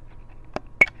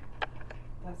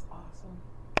 That's awesome.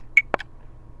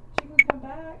 She can come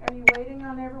back. Are you waiting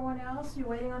on everyone else? You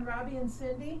waiting on Robbie and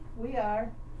Cindy? We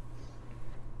are.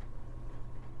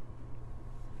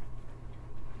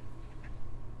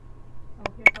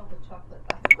 Oh, here's all the chocolate,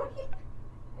 by the way.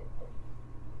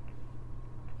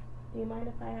 Do you mind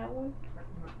if I have one?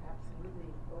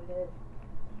 Absolutely, go ahead.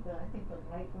 I think the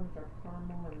light ones are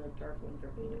caramel and the dark ones are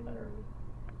peanut butter.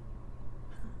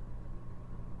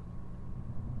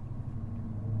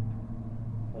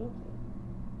 Thank you.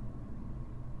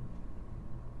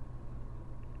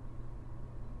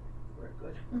 Very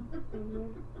good.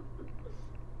 Mm-hmm.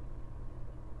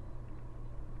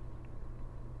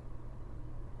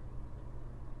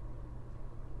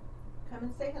 Come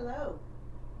and say hello.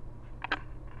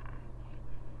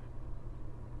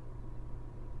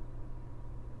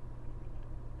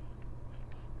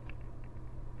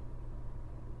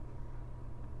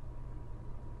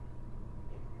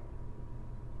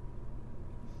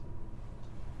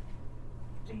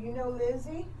 Do you know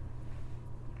Lizzie?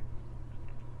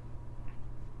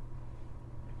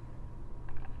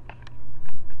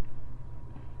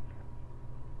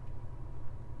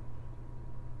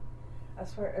 I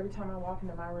swear, every time I walk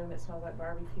into my room, it smells like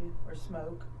barbecue or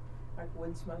smoke, like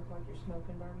wood smoke, like you're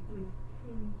smoking barbecue.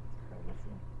 Mm. It's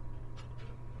crazy.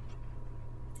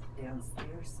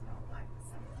 Downstairs smell like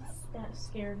something. That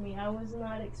scared me. I was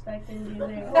not expecting you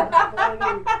there.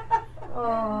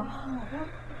 Oh.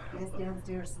 This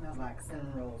downstairs smells like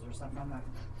cinnamon rolls or something. I'm like,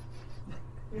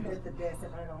 you're at the desk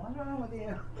and I go, what's wrong with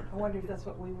you? I wonder if that's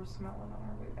what we were smelling on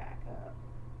our way back up.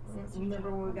 Since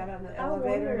Remember when we got out of the I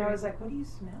elevator and I wondered. was like, what do you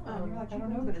smell? And you're like, I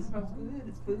don't know, but it smells good.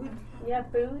 It's food. Yeah,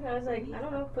 food. I was like, I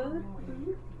don't know, food.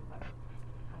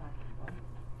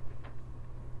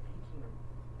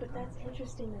 But that's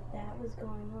interesting that that was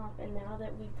going off, and now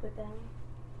that we put that on,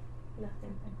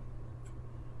 nothing.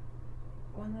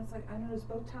 Well, and that's like, I noticed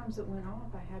both times it went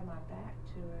off, I had my back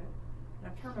to it. And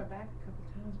I've turned my back a couple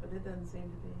times, but it doesn't seem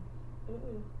to be.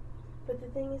 Mm-mm. But the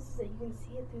thing is that you can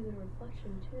see it through the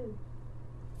reflection too.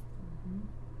 Mm-hmm.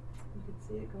 You could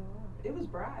see it go off. It was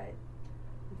bright.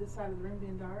 With this side of the room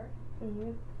being dark.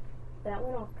 Mm-hmm. That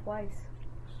went off twice.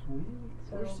 Sweet.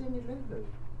 So- Where's Cindy live?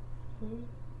 Mm-hmm.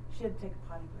 She had to take a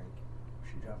potty break.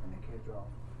 She dropping the kids off.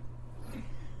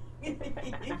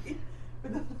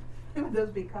 Would those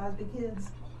be Cosby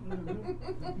kids?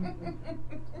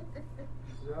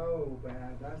 So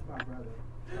bad. That's my brother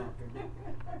talking.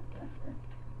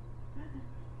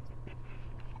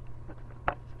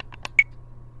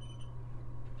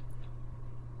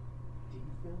 Do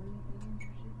you feel anything?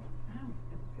 I don't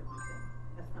ever feel anything.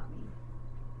 That's not me.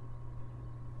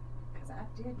 Because I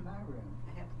did my room.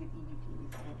 I have to get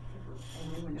EVPs. I don't ever. And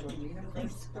then when Georgina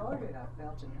first started, I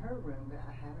felt in her room, but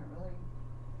I haven't really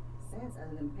since,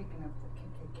 other than picking up the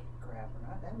kick crap. Or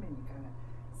not. That made me kind of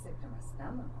sick to my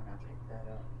stomach when I picked that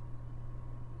up.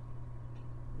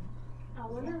 I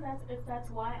wonder if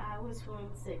that's why I was feeling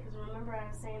sick. Because remember I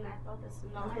was saying I felt this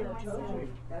knot in my That's what I told stomach.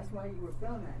 you. That's why you were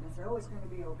feeling that. And I said, oh, it's going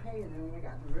to be okay. And then when we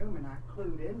got in the room and I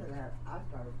clued into that, I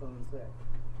started feeling sick.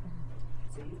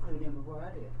 So you clued in before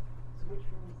I did. So which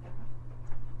room is that?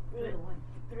 301.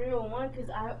 301, because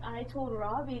I told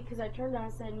Robbie, because I turned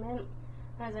around and said, man,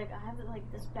 I was like, I have like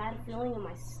this bad feeling in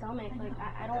my stomach. Like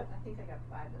I don't. I think I got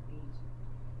 5 of each.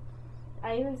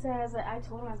 I even said, I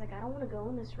told him, I was like, I don't want to go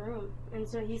in this room. And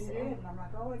so he She said, did, and I'm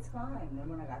like, oh, it's fine. And then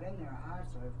when I got in there, I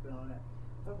started feeling it.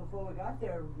 But before we got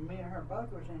there, me and her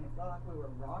both were saying it felt like we were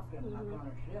rocking like on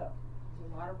a ship.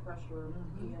 There's a lot of pressure,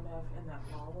 EMF in that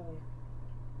hallway.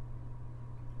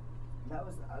 That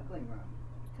was the ugly room.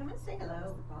 Come and say That was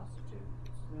hello. the prostitutes.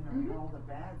 You know, all the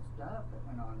bad stuff that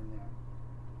went on in there.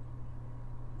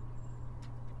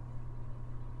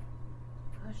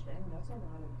 Gosh dang, that's a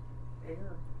lot of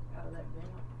air out of that vent.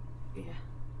 Yeah.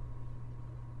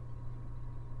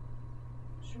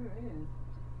 Sure is.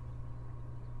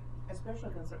 Especially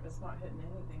because it's not hitting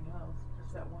anything else,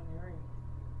 just that one area.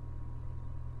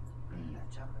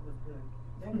 chocolate was good.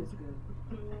 That is good.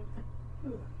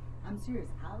 I'm serious.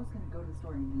 I was gonna go to the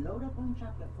store and load up on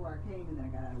chocolate before I came, and then I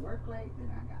got out of work late. Then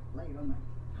I got late on the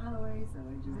highway, so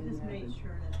it just I didn't just made happen.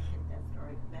 sure that I hit that store.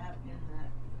 That and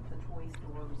the toy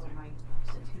store were the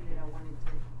two that I wanted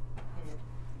to hit.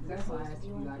 That's why I asked if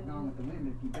you like Gone with the Wind.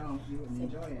 If you don't, you wouldn't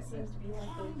enjoy it. Seems to be like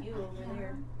the view over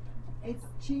there. It's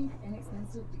cheap and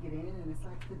expensive to get in, and it's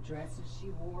like the dresses she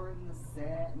wore and the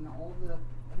set and all the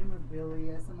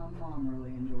memorabilia. So my mom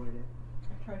really enjoyed it.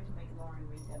 I tried to make Lauren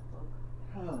read that book.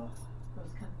 Oh, It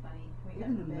was kind of funny. We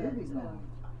even got the to bed, movie's long.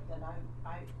 that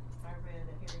I read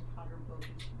a Harry Potter book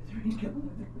and she was reading Gone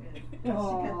with the Wind. She got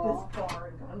Aw. this far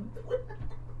and Gone with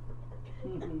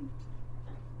the Wind.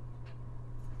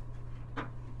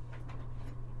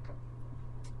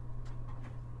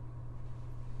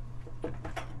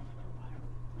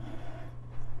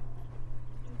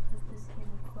 Put this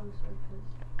camera closer because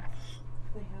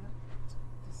They haven't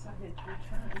decided to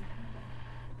return.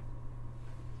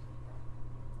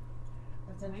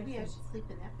 That's Maybe I interesting. should sleep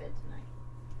in that bed tonight.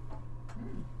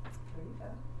 There you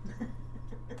go.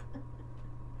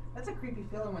 That's a creepy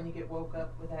feeling when you get woke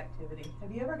up with activity.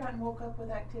 Have you ever gotten woke up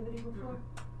with activity before?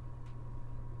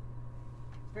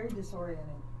 It's very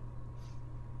disorienting.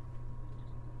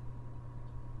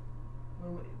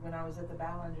 When I was at the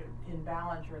Ballinger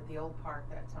at the old park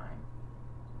that time,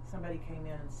 somebody came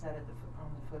in and sat at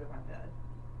on the foot of my bed.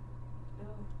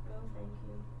 oh, thank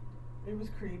you. It was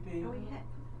creepy. Oh, we had,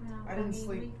 no, I didn't mean,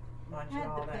 sleep much we at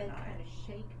had all the that bed night. kind of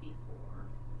shake before.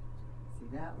 See,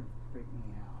 that would freak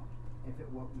me out if it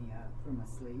woke me up from a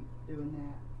sleep doing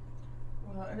that.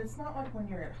 Well, and it's not like when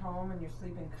you're at home and you're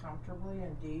sleeping comfortably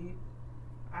and deep.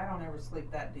 I don't ever sleep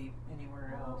that deep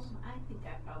anywhere else. I think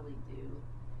I probably do.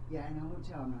 Yeah, in a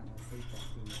hotel, I'm not gonna sleep that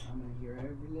deep. I'm gonna hear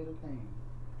every little thing.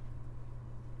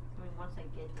 I mean, once I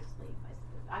get to sleep,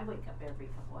 I wake up every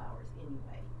couple hours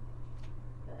anyway.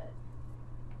 But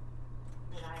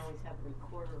and I always have a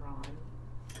recorder on,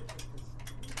 which is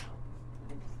just,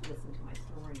 I just listen to my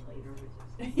snoring later,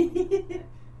 which is.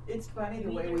 It's funny the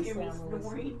You way either we hear me sound when we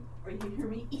snoring sleep. or you hear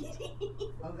me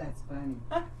eating. Oh, that's funny.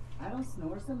 I don't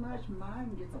snore so much.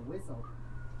 Mine gets a whistle.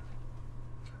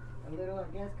 A little, I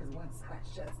guess, because one side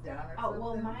shuts down or Oh something.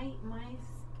 well,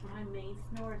 my main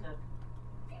snore is a.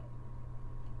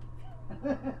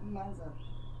 Mine's a.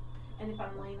 And if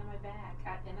I'm laying on my back,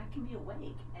 and I can be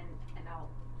awake, and that'll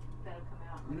come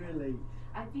out. Really?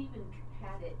 I've even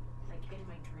had it like in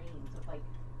my dreams of like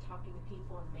talking to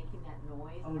people and making that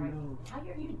noise. Oh, and no. Why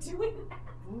are you doing that?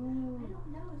 Ooh. I don't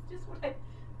know. It's just what I.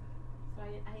 So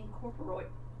I incorporate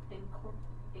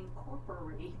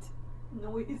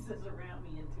noises around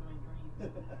me into my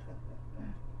dreams.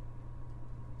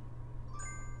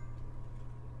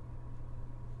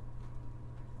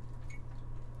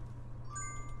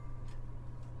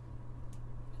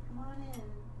 Come on in.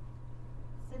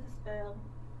 Sit a spell.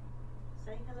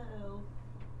 Say hello.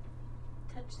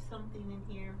 Touch something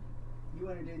in here. You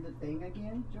want to do the thing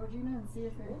again, Georgina, and see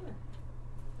if it. Sure.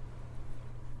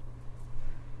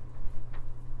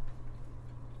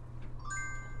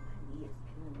 My knee is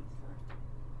killing me, son.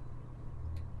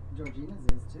 Georgina's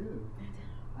is too.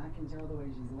 I can tell the way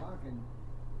she's walking.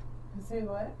 Say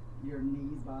what? Your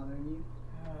knees bothering you.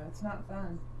 It's not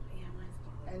fun. Yeah, mine's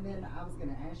bothering And then me. I was going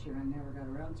to ask you, and I never got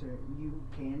around to it. You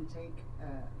can take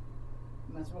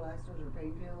muscle relaxers or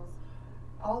pain pills.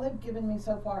 All they've given me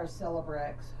so far is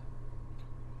Celebrex.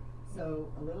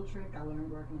 So a little trick I learned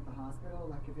working at the hospital,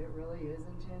 like if it really is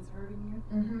intense hurting you,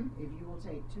 Mm-hmm. if you will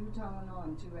take 2 Tylenol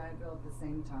and 2 Advil at the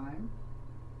same time,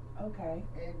 Okay.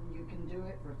 and you can do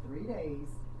it for 3 days,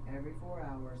 every 4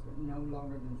 hours, but no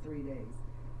longer than 3 days.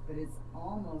 But it's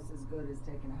almost as good as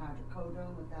taking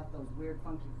hydrocodone without those weird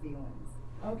funky feelings.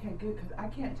 Okay, good, because I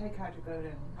can't take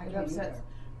hydrocodone. I It can't upsets either.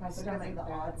 my Because stomach of the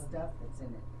odd badly. stuff that's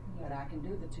in it. Yeah. But I can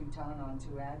do the 2 Tylenol and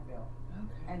 2 Advil.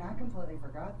 Okay. And I completely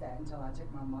forgot that until I took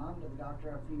my mom to the doctor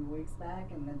a few weeks back,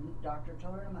 and the doctor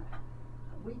told her, I'm like,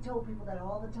 we told people that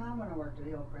all the time when I worked at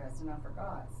Hillcrest, and I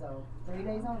forgot. So 3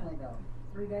 days only though.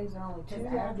 3 days only. 2 Because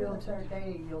after Advil, the 3rd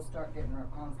day, you'll start getting real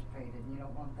constipated, and you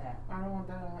don't want that. I don't want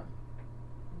that.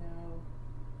 No.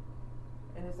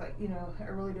 And it's like, I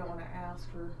really don't want to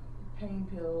ask for pain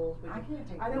pills. I can't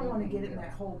take I don't want to pain get in pills.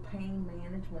 that whole pain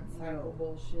management cycle No.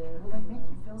 bullshit. Well, they make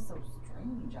you feel so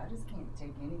strange. I just can't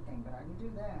take anything, but I can do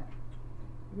that.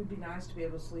 It would be nice to be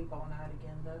able to sleep all night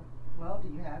again, though. Well, do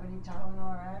you have any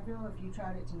Tylenol or Advil? If you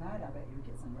tried it tonight, I bet you would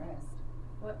get some rest.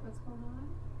 What's going on?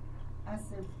 I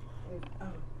said, if,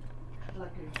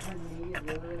 like if her knee is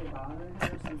really bothering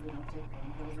her, since we don't take pain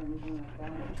pills or anything like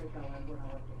that, I think I like when I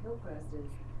worked at Hillcrest is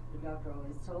the doctor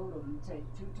always told them to take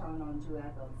 2 Tylenol and 2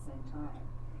 Advil at the same time.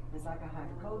 It's like a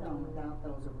hydrocodone without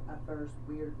those first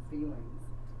weird feelings.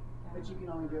 But you can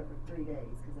only do it for 3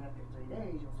 days, because after 3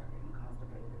 days, you'll start getting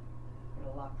constipated.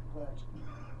 It'll lock the clutch.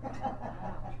 I'll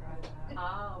try that.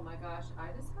 Oh my gosh,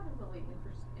 I just had a really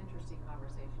interesting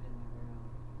conversation in my room.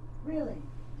 Really?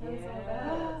 Tell us all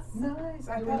about it. Nice.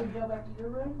 Do you want to go back to your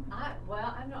room? I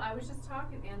don't know, I was just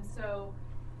talking, and so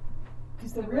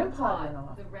Because the REM pod went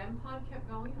off. The REM pod kept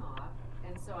going off,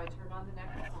 and so I turned on the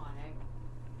necrophonic,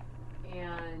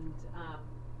 and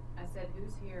I said,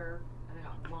 "Who's here?" And I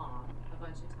got Mom a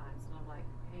bunch of times, and I'm like,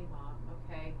 "Hey, Mom,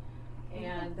 okay."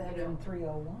 And that you know, in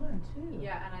 301 too.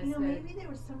 yeah, and I You know, said, maybe there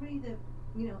was somebody that,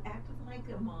 you know, acted like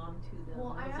a mom to them.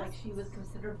 Well, I it was like asked- she was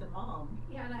considered the mom.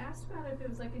 yeah, and I asked about if it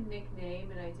was like a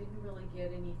nickname, and I didn't really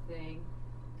get anything.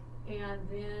 And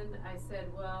then I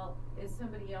said, "Well, is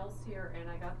somebody else here?" And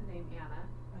I got the name Anna.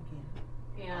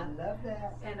 Again. And I love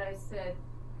that. And I said,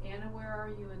 "Anna, where are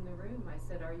you in the room?" I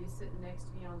said, "Are you sitting next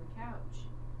to me on the couch?"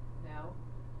 "No."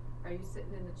 "Are you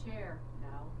sitting in the chair?"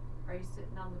 "No." "Are you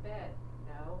sitting on the bed?"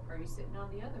 "No." "Are you sitting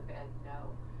on the other bed?"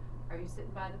 "No." "Are you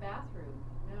sitting by the bathroom?"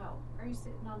 "No." "Are you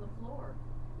sitting on the floor?"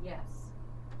 "Yes."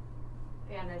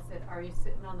 And I said, "Are you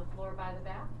sitting on the floor by the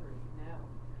bathroom?" "No."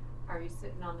 "Are you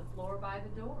sitting on the floor by the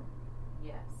door?"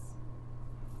 "Yes."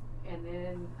 And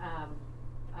then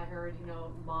I heard, you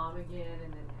know, Mom again,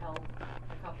 and then help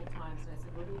a couple times, and I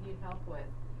said, "What do you need help with?"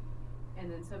 And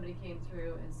then somebody came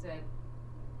through and said,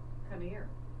 "Come here."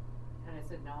 And I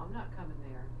said, "No, I'm not coming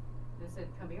there." And they said,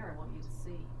 "Come here, I want you to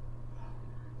see."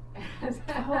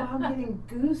 Oh, I'm getting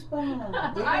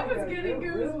goosebumps. I was getting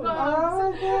goosebumps.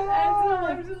 Oh my And so God.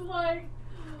 I'm just like,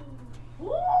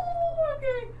 "Ooh,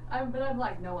 okay." But I'm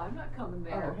like, "No, I'm not coming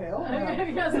there." Oh, hell no.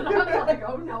 Yes, and I'm like,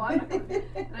 "Oh no, I'm not coming there."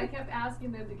 And I kept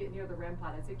asking them to get near the REM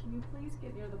pod. I said, "Can you please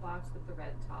get near the box with the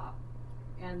red top?"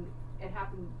 And it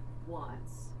happened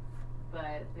once,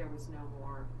 but there was no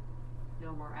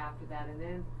more after that. And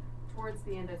then towards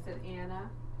the end, I said, "Anna,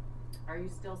 are you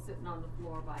still sitting on the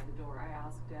floor by the door?" I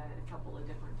asked a couple of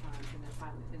different times, and then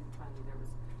finally there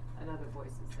was another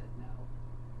voice that said no.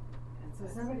 And So I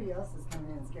said, somebody else is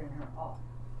coming in and scaring her off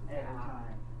every Yeah.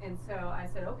 time. And so I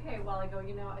said, "Okay." Well, I go,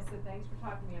 you know, I said, "Thanks for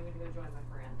talking to me. I'm going to go join my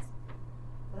friends."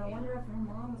 But I wonder if her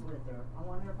mom's with her. I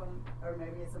wonder if or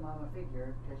maybe it's a mama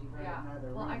figure, because you've heard Yeah. it in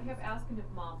other Well, I rooms. kept asking if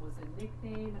Mom was a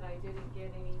nickname, and I didn't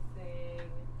get anything.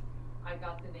 I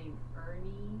got the name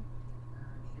Ernie.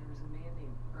 There was a man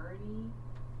named Ernie.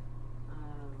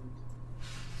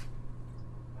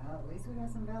 Well, at least we got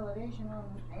some validation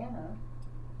on Anna.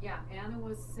 Yeah, Anna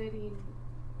was sitting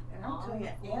And I'm on telling you,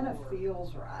 the floor Anna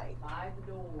feels right. by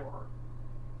the door.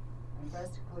 And for us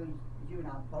to include, you and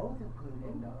I both include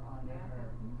into onto her.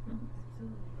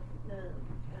 The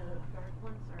dark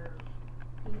ones are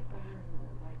pink color and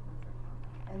the light ones are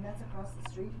purple. And that's across the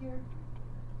street here?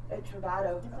 At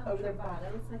Travado, It's on over there.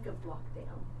 Travado. It's like a block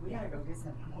down. We gotta go get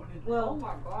some more. Oh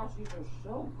my gosh, these are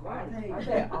so Are good. they, Aren't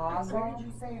they Where awesome? did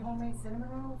you say homemade cinnamon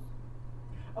rolls?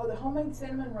 Oh, the homemade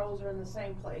cinnamon rolls are in the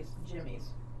same place,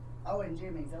 Jimmy's. Oh, and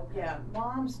Jimmy's, okay. Yeah,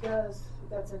 Mom's does.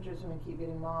 That's interesting. We keep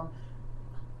getting Mom,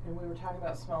 and we were talking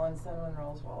about smelling cinnamon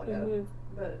rolls a while ago.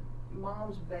 But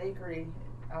Mom's bakery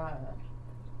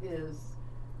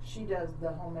she does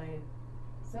the homemade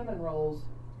cinnamon rolls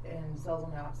and sells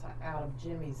them out of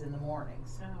Jimmy's in the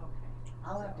mornings. Oh, okay.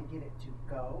 I'll have to get it to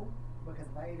go, because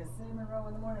if I eat a cinnamon roll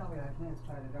in the morning, I'll be like, let's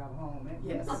try to drive home.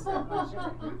 Yes.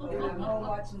 When I'm home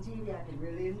watching TV, I can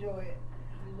really enjoy it.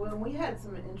 Well, we had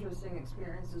some interesting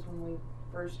experiences when we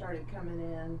first started coming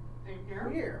in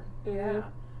here. Yeah.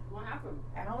 What happened?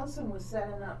 Allison was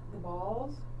setting up the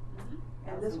balls,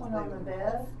 and this Allison's one on the playing with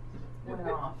bed balls. went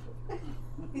off.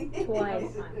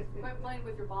 Twice. Quit playing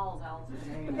with your balls,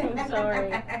 Allison. I'm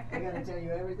sorry. I gotta tell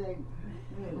you everything.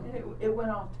 It went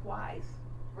off twice.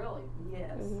 Really?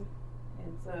 Yes. Mhm.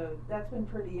 And so that's been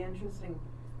pretty interesting,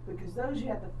 because those you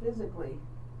have to physically,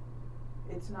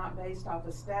 it's not based off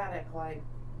of static like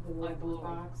the little Like the blue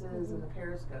little- boxes and the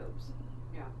periscopes.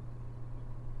 Yeah.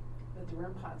 But the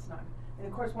REM pod's not. And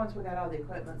of course, once we got all the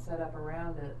equipment set up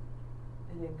around it,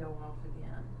 it didn't go off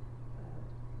again.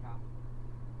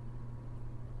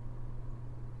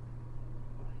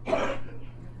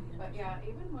 But yeah,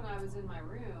 even when I was in my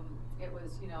room, it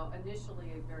was, you know,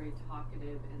 initially very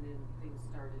talkative, and then things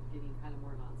started getting kind of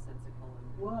more nonsensical. And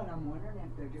Well, and I'm wondering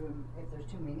if there's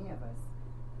too many of us,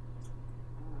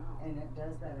 I don't know. and it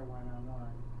does better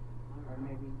one-on-one, or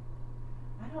maybe.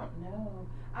 I don't know.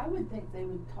 I would think they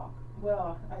would talk.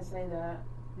 Well, I say that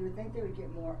You would think they would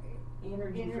get more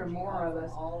energy from more off of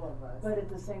us. all of us. But at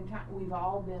the same time, we've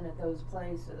all been at those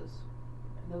places,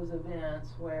 those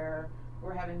events where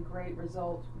we're having great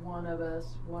results. One of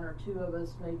us, one or two of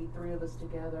us, maybe three of us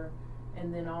together,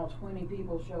 and then all 20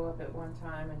 people show up at one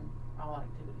time and all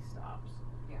activity stops.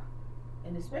 Yeah.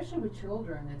 And especially with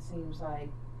children, it seems like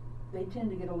they tend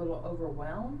to get a little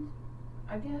overwhelmed,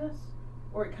 I guess.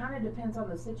 Or it kind of depends on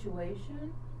the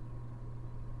situation.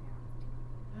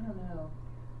 I don't know.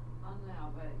 I don't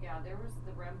know, but yeah, there was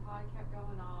the REM pod kept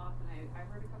going off, and I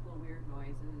heard a couple of weird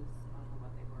noises. I don't know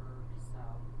what they were, so.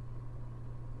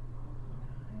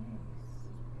 Nice.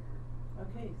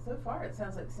 Okay, so far it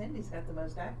sounds like Cindy's got the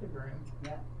most active room.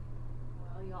 Yeah.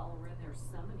 Well, y'all were in there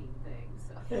summoning things.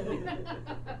 So.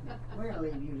 We're gonna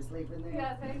leave you to sleep in there.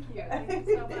 Yeah, thank you. Thank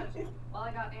you so much. Well,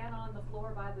 I got Anna on the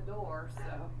floor by the door, so.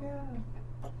 Yeah.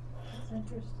 That's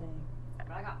interesting.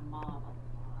 But I got Mom a lot.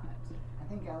 I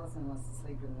think Allison wants to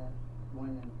sleep in the one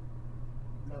in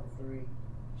level 3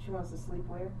 She wants to sleep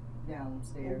where?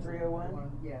 downstairs. In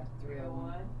 301? Yeah,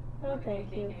 301. 301. Oh,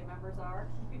 thank you. KKK members are.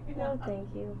 No,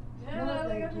 thank you. No,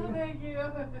 thank you. Thank you.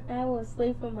 I will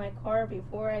sleep in my car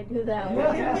before I do that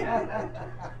one.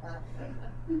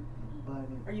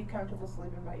 Funny. Are you comfortable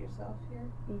sleeping by yourself here?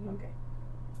 Mhm. Okay.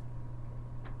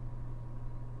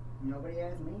 Nobody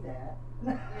asked me that.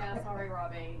 Yeah, sorry,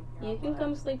 Robbie. You can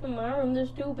come sleep in my room.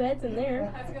 There's 2 beds in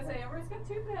there. I was gonna say everybody's got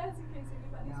 2 beds in case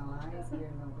anybody's. No, I ain't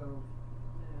scared no ghost.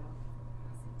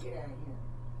 Get out of here.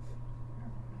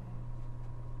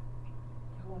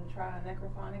 You want to try a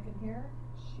necrophonic in here?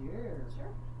 Sure.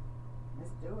 Sure.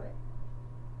 Let's do it.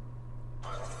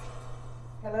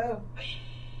 Hello.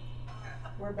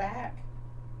 We're back.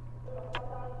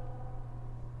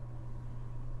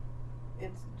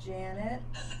 It's Janet,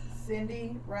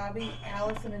 Cindy, Robbie,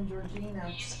 Allison, and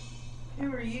Georgina.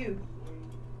 Who are you?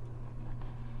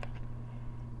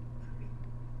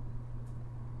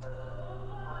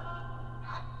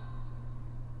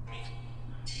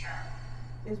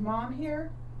 Is Mom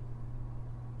here?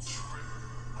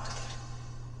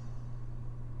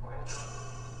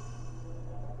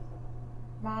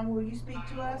 Mom, will you speak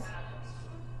to us?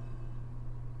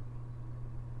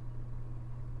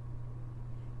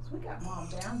 So we got Mom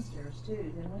downstairs too,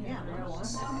 didn't we? Yeah, In the real one? I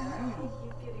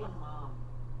keep getting Mom.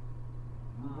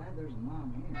 I'm glad there's a mom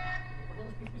here. Yes.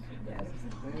 Bad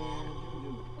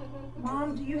juju.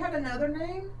 Mom, do you have another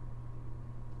name?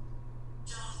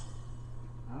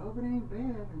 I hope it ain't Bev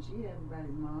and she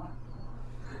everybody's mom.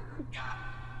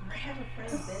 I have a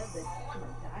friend, Bev, that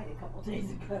died a couple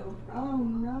days ago. Oh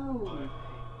no.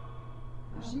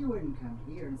 Well, she wouldn't come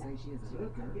here and say she is a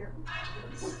hooker. Here. I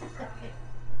haven't seen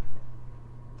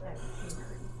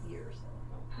her in years.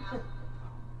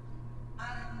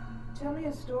 Tell me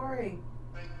a story.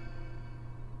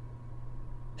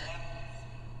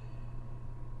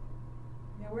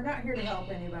 Yeah, we're not here to help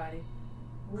anybody.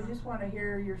 We just want to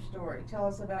hear your story. Tell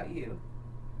us about you.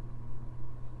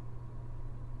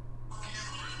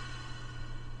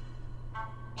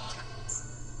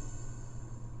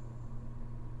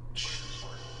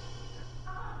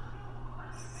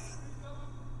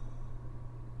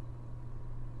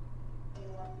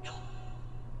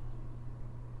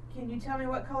 Can you tell me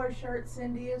what color shirt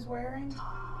Cindy is wearing? There's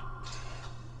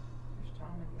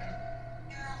Tom again.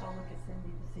 I'll look at Cindy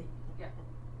to see. Yeah.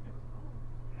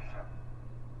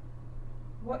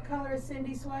 What color is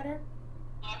Cindy's sweater?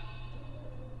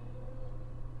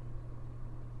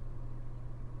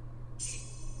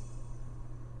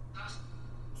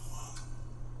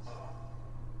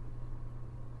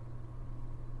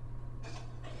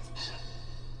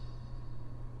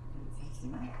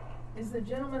 Is the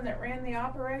gentleman that ran the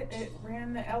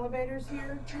ran the elevators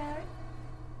here tonight?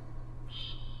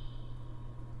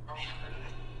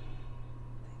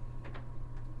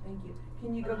 Thank you.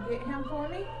 Can you go get him for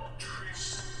me?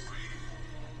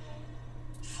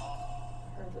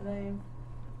 Heard the name.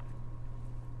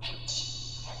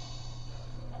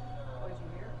 What'd you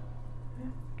hear?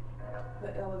 The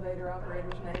elevator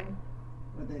operator's name.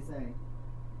 What'd they say?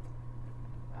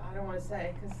 I don't want to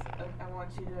say because I want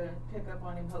you to pick up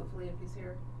on him hopefully if he's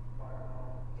here.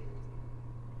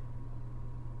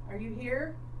 Are you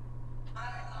here?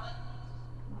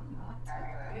 I'm not.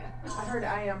 I heard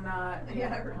I am not.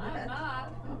 Yeah, I heard I'm that.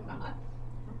 not.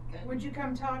 Would you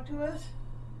come talk to us?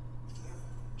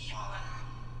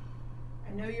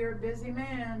 I know you're a busy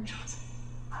man. Johnson.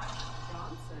 I heard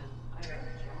Johnson. I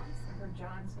heard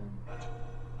Johnson.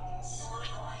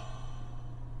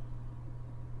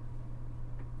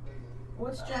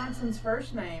 What's Johnson's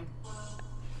first name?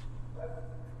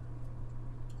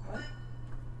 What?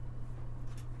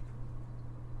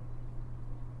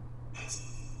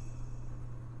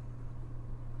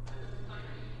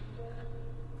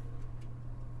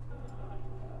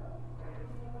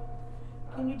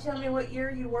 Can you tell me what year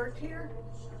you worked here?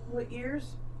 What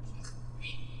years?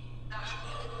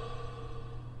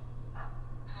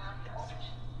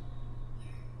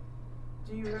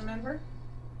 Do you remember?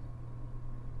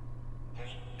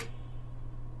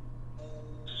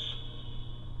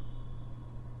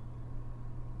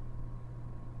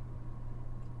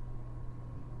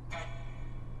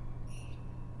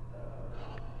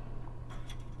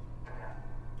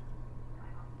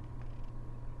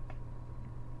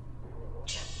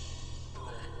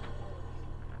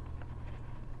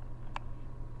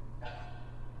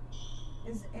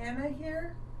 Is Anna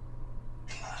here?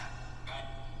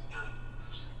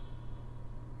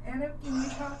 Anna, can you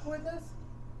talk with us?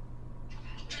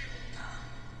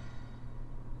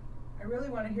 I really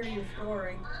want to hear your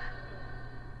story.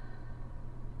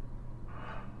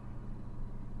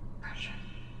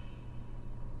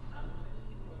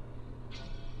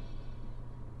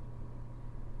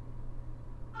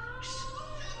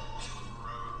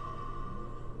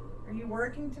 Are you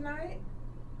working tonight?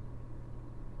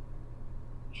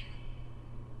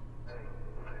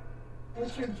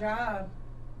 What's your job?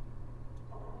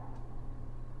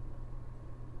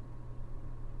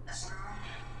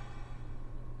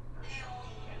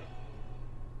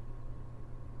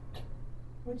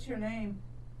 What's your name?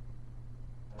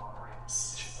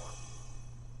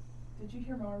 Did you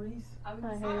hear Maurice? I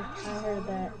heard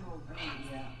that.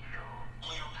 Yeah.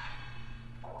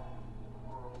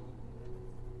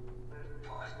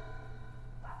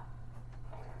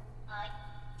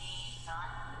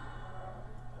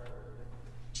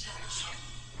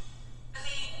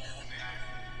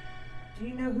 Do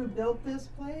you know who built this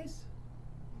place?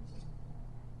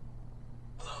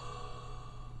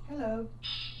 Hello.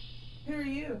 Who are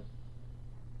you?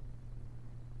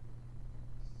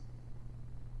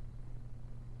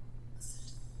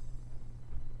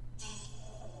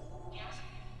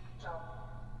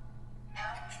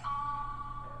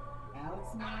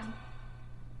 Alex mom?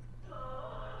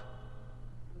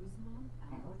 Whose mom?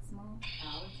 Alex mom?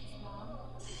 Alex's mom?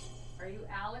 Are you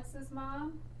Alex's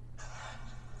mom?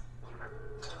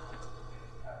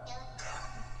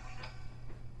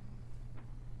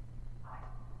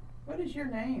 What is your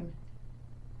name?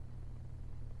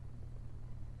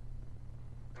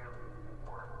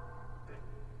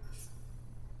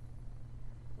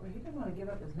 Well, he didn't want to give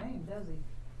up his name, does he?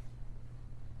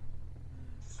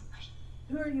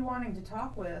 Who are you wanting to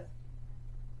talk with?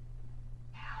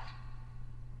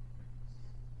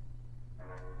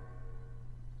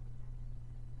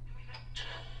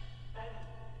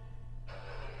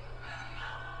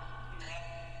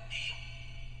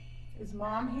 Is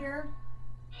Mom here?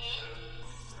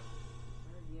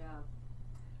 Yeah.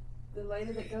 The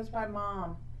lady that goes by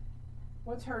Mom.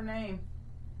 What's her name?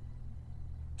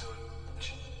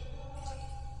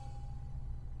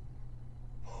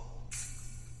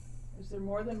 Is there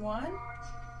more than one?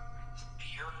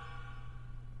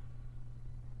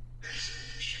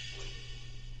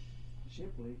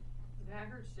 Shipley. I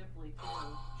heard Shipley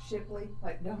too. Shipley,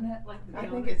 like donut? Like the I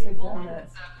think donut it said people. donut.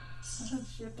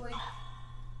 Shipley.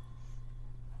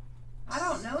 I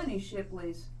don't know any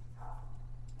Shipleys.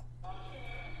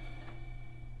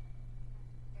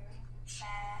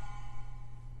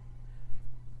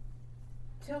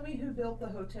 Tell me who built the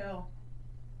hotel.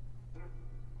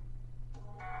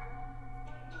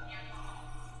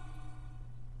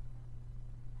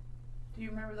 Do you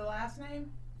remember the last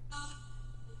name?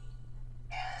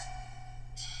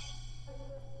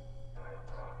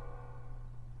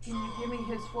 Can you give me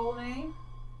his full name?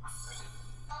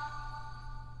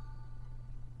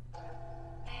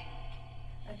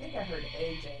 I think I heard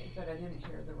AJ, but I didn't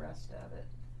hear the rest of it.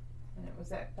 And it was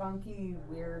that funky,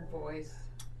 weird voice.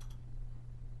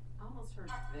 I almost heard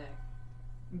Vic.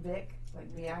 Vic, like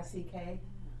V-I-C-K.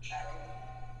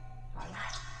 Hi.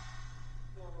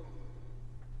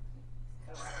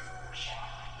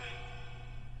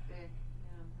 Vic,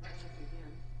 yeah, I heard Vic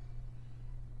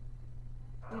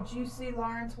again. Did you see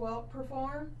Lawrence Welk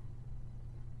perform?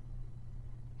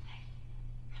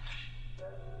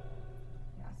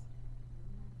 Yes.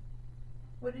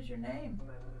 What is your name?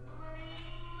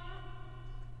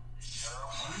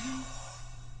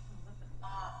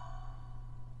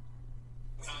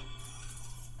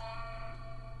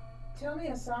 Tell me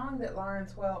a song that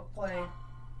Lawrence Welk played.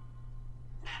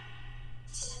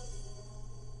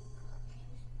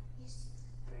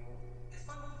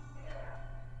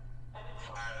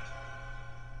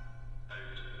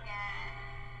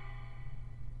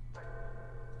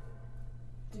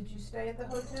 Did you stay at the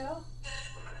hotel?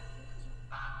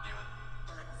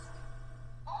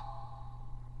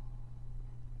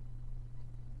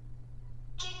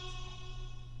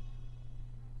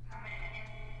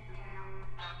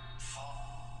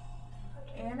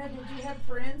 Anna, did you have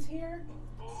friends here?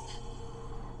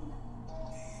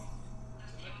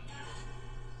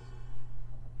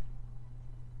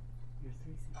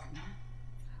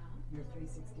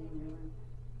 316 you're in?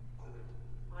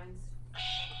 Mine's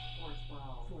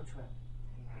 412. 412.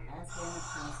 Ask Anna if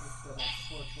she wants us to go back to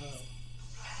 412.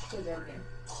 Say that again.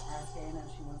 Ask Anna if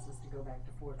she wants us to go back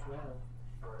to 412.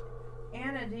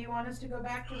 Anna, do you want us to go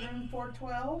back to room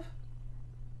 412?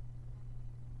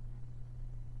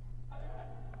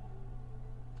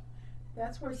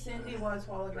 That's where Cindy was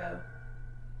a while ago.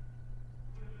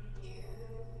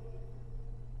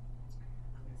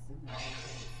 I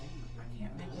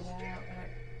can't make it out, but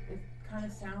it kind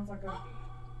of sounds like a...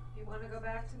 You want to go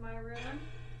back to my room?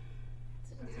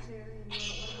 It's very like a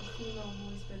female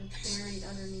voice, but it's buried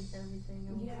underneath everything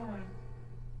else. Yeah.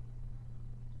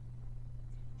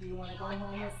 Do you want to go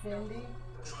home with Cindy?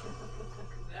 Shush.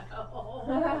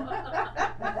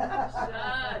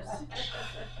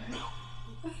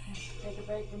 Take a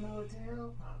break from the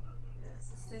hotel?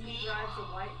 Cindy drives a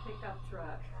white pickup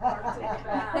truck. Parked in the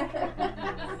back.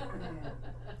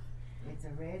 It's a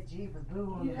red Jeep with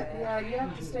blue on the back. Yeah, you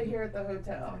have to stay here at the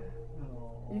hotel.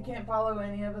 Oh. You can't follow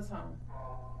any of us home.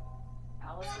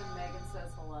 Allison Megan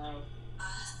says hello.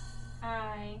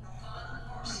 Hi.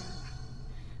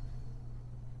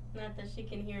 Not that she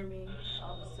can hear me.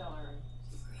 I'll just tell her.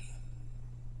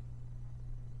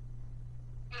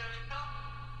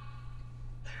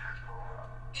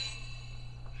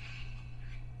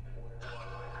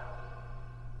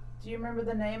 Do you remember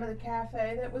the name of the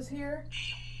cafe that was here?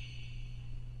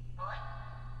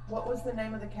 What was the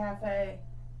name of the cafe?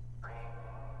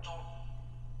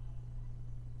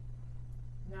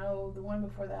 No, the one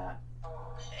before that.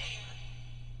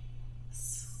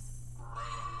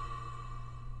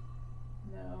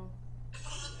 No.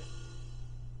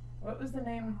 What was the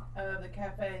name of the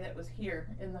cafe that was here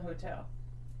in the hotel?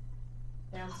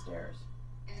 Downstairs.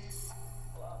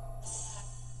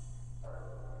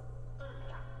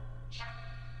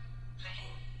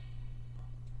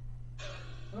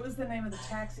 What was the name of the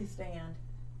taxi stand?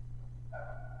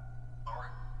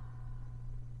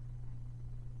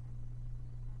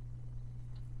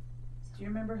 Do you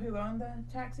remember who owned the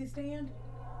taxi stand?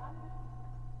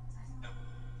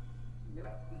 Nope.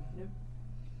 Nope.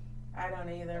 I don't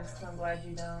either, so I'm glad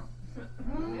you don't.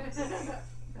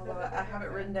 Although I have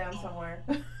it written down somewhere.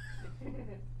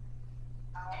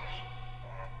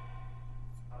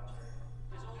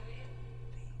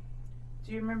 Do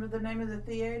you remember the name of the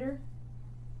theater?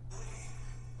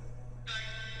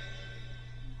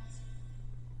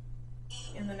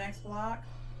 In the next block?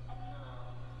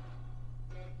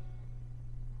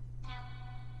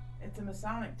 It's a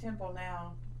Masonic temple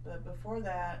now, but before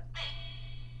that,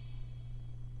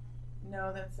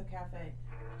 no, that's the cafe.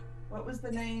 What was the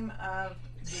name of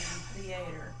the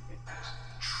theater?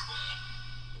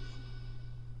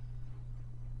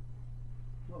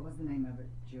 What was the name of it,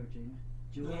 Georgina?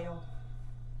 Yale.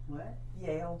 What?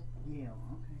 Yale. Yale,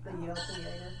 okay. The Yale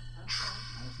Theater. I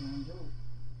was going to go.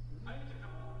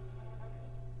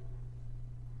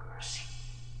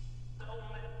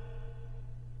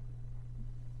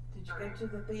 Did you go to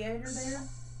the theater there?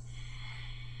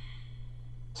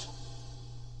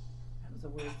 That was a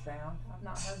weird sound. I've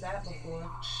not heard that before.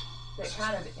 That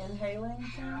kind of inhaling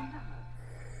sound?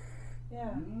 Yeah.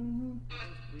 Mm-hmm.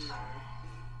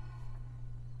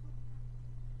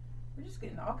 We're just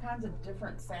getting all kinds of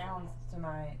different sounds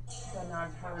tonight than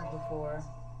I've heard before.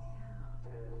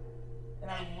 And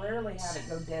I rarely have it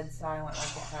go dead silent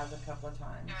like it has a couple of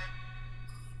times.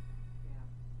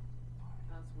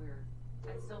 That's weird. I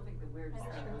still think the weirdest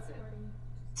thing was it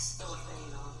still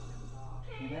staying on when it was off.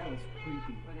 Yeah, that was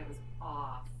creepy. When it was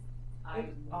off.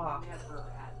 It's off.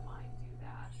 Never had mine do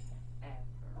that. Ever.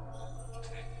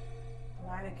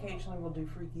 Mine occasionally will do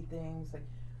freaky things. Like,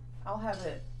 I'll have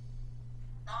it,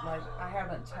 like, I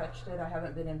haven't touched it, I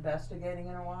haven't been investigating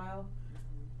in a while,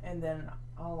 and then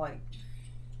I'll, like,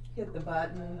 hit the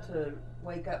button to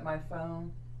wake up my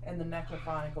phone, and the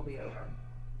necrophonic will be open.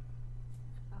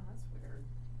 Oh, that's weird.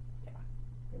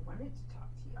 They wanted to talk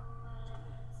to you.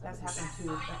 That's happened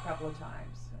to a couple of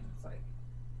times, and it's like,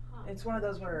 Huh. it's one of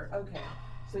those where, okay,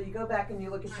 so you go back and you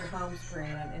look at your home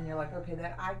screen, and you're like, okay,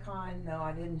 that icon, no,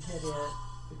 I didn't hit it,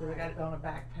 because I got it on a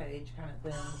back page kind of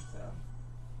thing, so.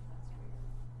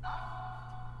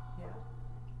 Yeah.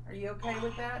 Are you okay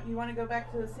with that? You want to go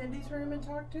back to Cindy's room and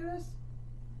talk to us?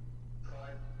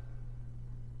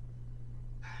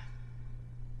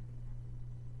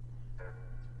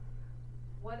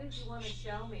 What did you want to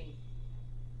show me?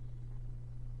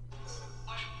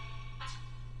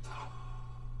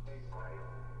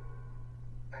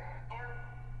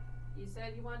 You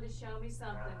said you wanted to show me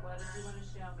something. What did you want to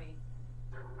show me?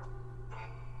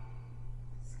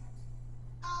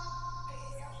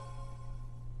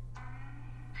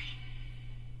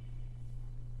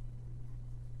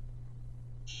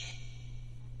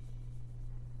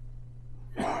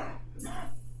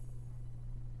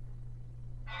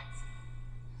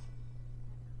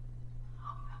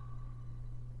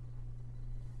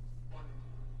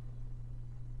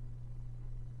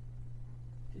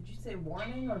 Did you say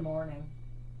warning or morning?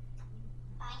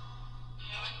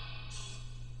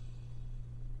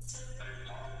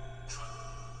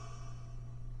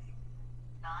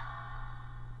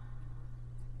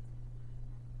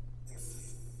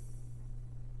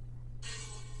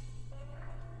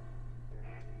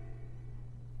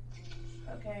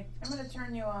 Okay, I'm gonna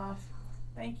turn you off.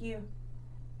 Thank you.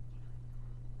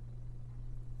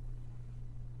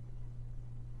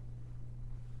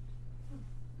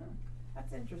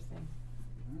 That's interesting.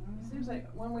 It seems like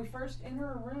when we first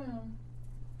enter a room,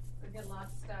 We get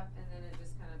lots of stuff and then it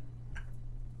just kind of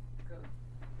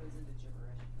goes into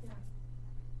gibberish. Yeah.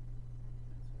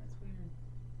 That's weird.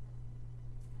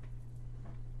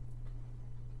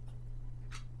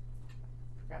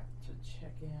 Forgot to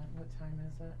check in. What time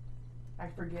is it? I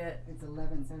forget. It's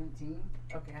 11:17.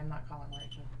 Okay, I'm not calling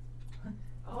Rachel.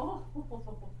 Oh.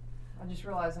 I just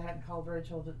realized I hadn't called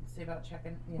Rachel to see about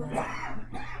checking, you know.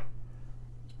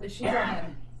 But she's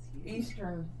on the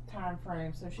Eastern time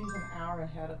frame, so she's an hour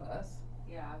ahead of us.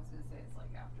 Yeah, I was gonna say it's like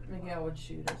after. Miguel would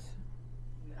shoot us.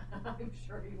 Yeah, I'm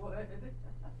sure he would.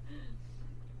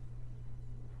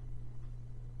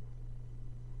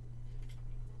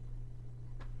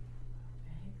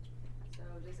 So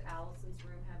does Allison's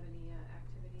room have any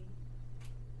activity?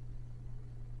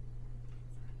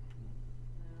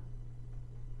 No.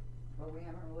 Well, we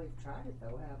haven't really tried it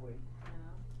though, have we?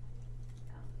 No.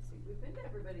 Let's see, we've been to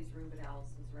everybody's room but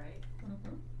Allison's, right?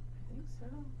 Mm-hmm. I think so.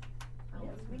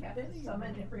 Yes, we have Video. some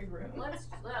in every room. Let's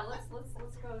go see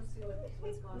what's going on.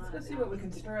 Let's go in see what we can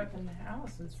Allison's. stir up in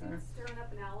Allison's See room. what's stirring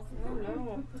up in Allison's Oh room.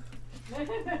 no.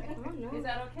 Oh, no. Is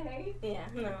that okay? Yeah,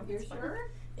 no. You're it's fine. sure?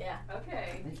 Yeah.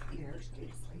 Okay. They scared to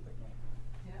sleep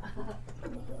Yeah.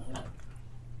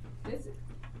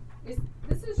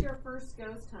 This is your first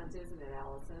ghost hunt, isn't it,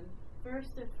 Allison?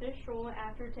 First official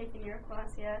after taking your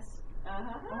class, yes.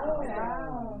 Uh-huh. Oh,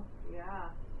 wow. Yeah.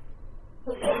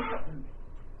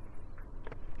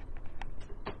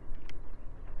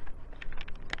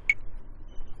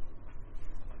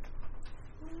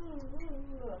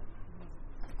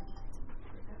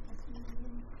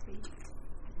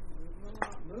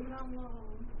 Moving on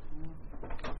along.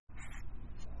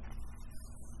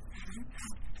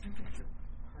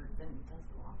 Hard then it does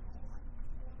go off.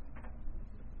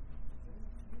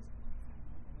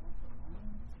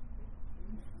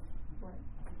 Right.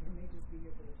 You may just be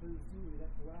here for the food too. We'd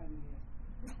have to ride in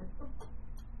here.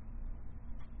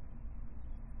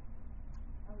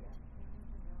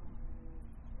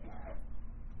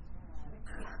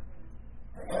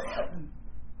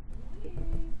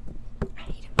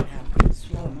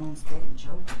 Slow moan, steady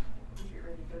joke. Get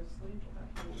ready to go to sleep. We'll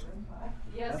have to leave the room by.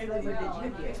 Yes, What we flavor will. did you I'm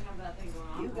not get? gonna have that thing going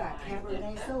on You got all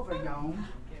night. Cabernet Sauvignon.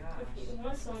 If you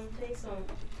want some, take some.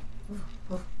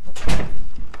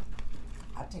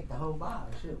 I'll take the whole bottle,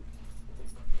 shoot.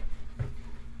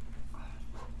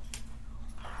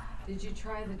 Did you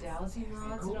try the dowsing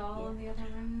rods at all in the other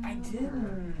room? I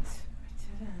didn't.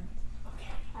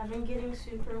 I've been getting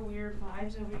super weird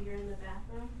vibes over here in the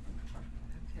bathroom.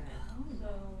 Okay. So,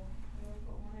 I'm gonna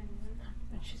put one in here.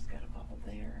 And she's got a ball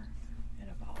there and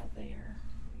a ball there.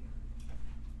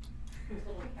 There's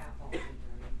little cat balls in there.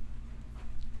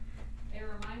 They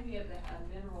remind me of the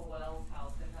Mineral Wells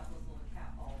house. They have those little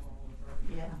cat balls all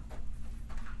over. Yeah.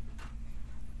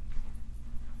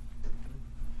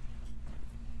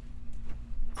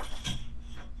 I'm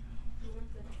gonna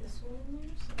put this one in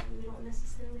there so we don't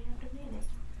necessarily have to man it.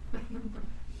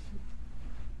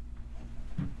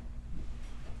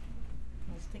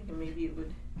 I was thinking maybe we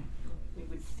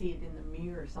would see it in the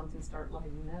mirror or something start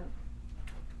lighting up.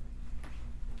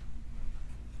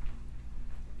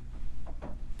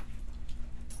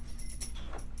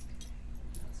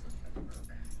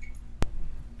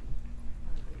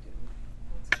 What are they doing?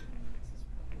 What's going on? This is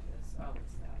probably this. Oh,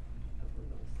 it's that ugly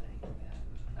little thing.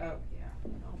 Oh, yeah.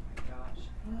 Oh my gosh.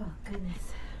 Oh, goodness.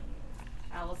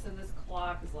 Allison, this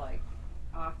clock is like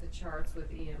off the charts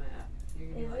with EMF. You're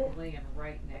gonna be Is like it? laying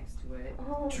right next to it.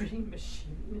 Oh. Dream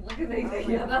machine. Look at that.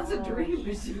 Yeah, that's a dream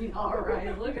machine. All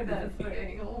right. Look at that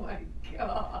thing. Oh my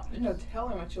gosh. There's no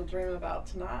telling what you'll dream about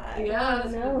tonight.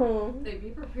 Yes. No. They be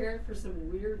prepared for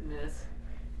some weirdness.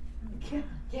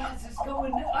 Yes, it's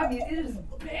going. I mean, it is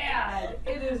bad.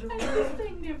 It is This really.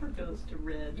 thing never goes to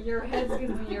red. Your head's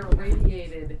gonna be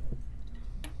irradiated.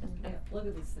 Yeah, look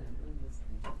at this thing. Look at this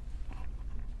thing.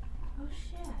 Oh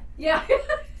shit. Yeah.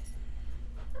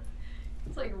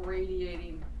 It's like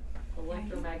radiating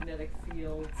electromagnetic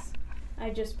fields. I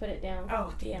just put it down.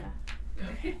 Oh, Yeah.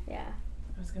 Yeah.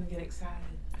 I was gonna get excited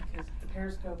because the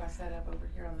periscope I set up over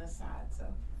here on this side, so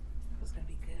it was gonna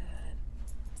be good.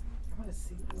 I want to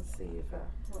see. Let's see if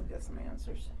we'll get some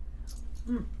answers.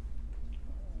 Oh,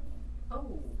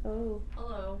 Oh.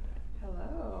 hello.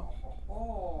 Hello.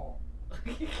 Oh.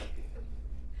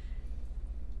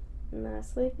 Not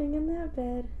sleeping in that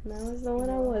bed. That was the one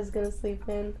I was gonna sleep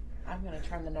in. I'm gonna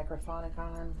turn the necrophonic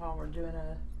on while we're doing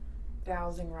a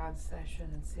dowsing rod session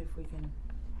and see if we can. Okay.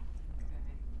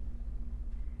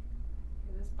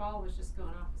 Yeah, this ball was just going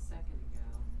off a second ago.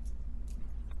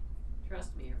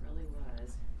 Trust me, it really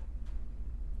was.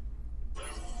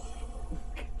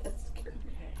 That's good.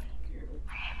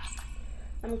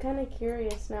 I'm kind of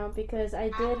curious now because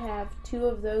I did have 2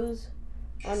 of those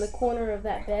on the corner of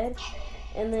that bed,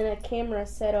 and then a camera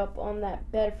set up on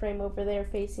that bed frame over there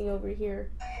facing over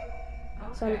here.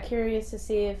 Okay. So I'm curious to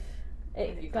see if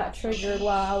If you it got got triggered something.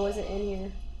 while I wasn't in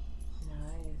here.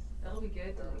 Nice. That'll be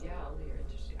good. Yeah, it'll be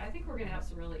interesting. I think we're gonna have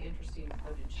some really interesting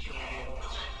footage to review.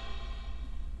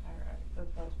 Alright,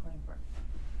 both balls pointing for.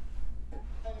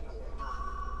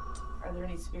 Are there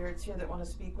any spirits here that want to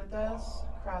speak with us?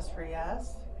 Cross for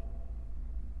yes.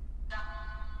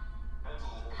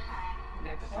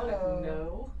 Hello.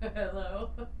 No. Hello.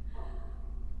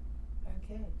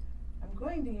 Okay. I'm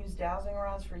going to use dowsing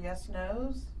rods for yes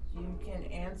nos. You can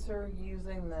answer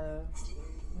using the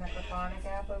necrophonic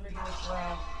app over here as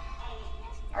well.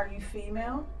 Are you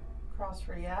female? Cross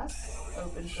for yes.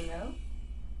 Open for no.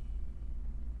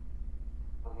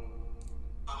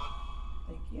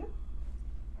 Thank you.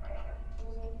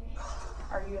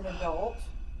 Are you an adult?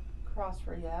 Cross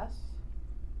for yes.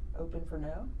 Open for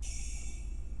no.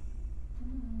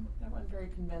 That wasn't very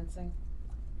convincing.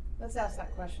 Let's ask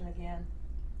that question again.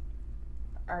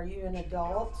 Are you an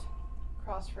adult?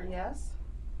 Cross for yes.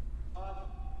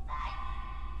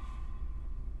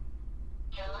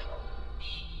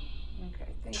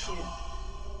 Okay, thank you.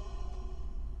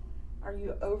 Are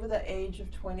you over the age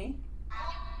of 20?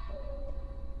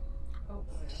 Oh boy,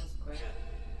 that was quick.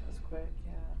 That was quick,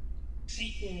 yeah.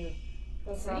 Thank you.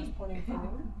 Both rods pointing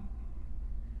forward.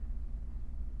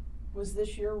 Was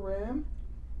this your room?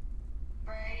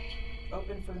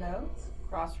 Open for no.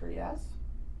 Cross for yes.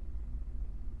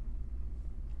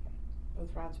 Okay.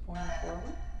 Both rods pointing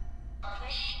forward.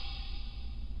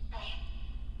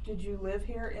 Did you live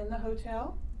here in the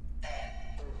hotel?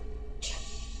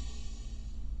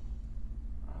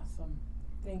 Awesome.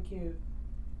 Thank you.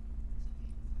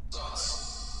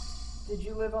 Did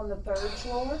you live on the 3rd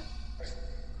floor?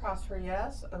 Cross for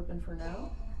yes. Open for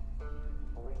no.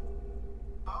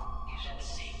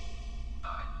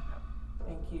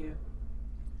 Thank you.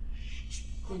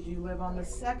 Did you live on the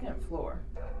 2nd floor?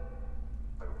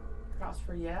 Cross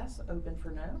for yes, open for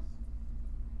no.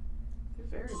 You're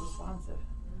very responsive.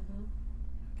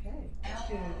 Okay, thank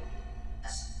you.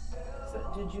 So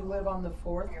did you live on the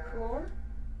 4th floor?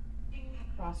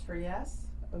 Cross for yes,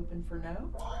 open for no.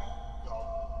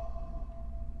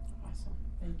 Awesome,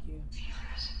 thank you.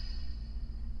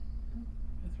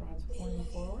 Both rods pointing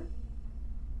forward.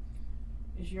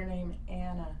 Is your name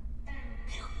Anna?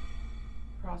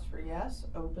 Cross for yes,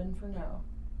 open for no.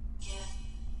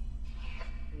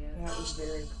 Yes. That was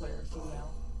very clear,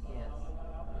 female. Yes.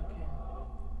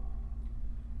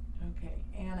 Okay. Okay,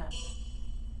 Anna.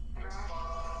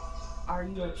 Are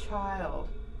you a child?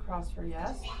 Cross for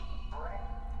yes.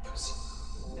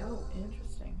 No,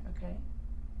 interesting. Okay.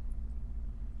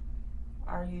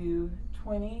 Are you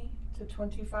 20 to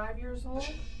 25 years old?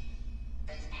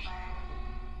 Thank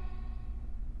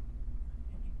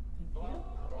you.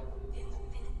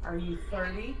 Are you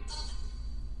 30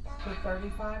 to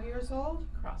 35 years old?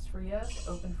 Cross for yes,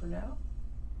 open for no.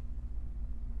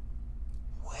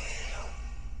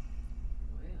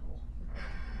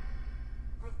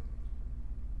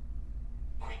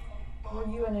 Were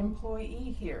you an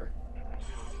employee here?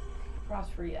 Cross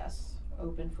for yes,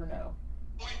 open for no.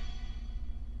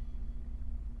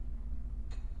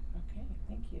 Okay,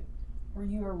 thank you. Were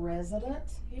you a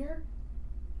resident here?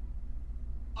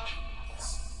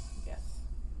 Yes,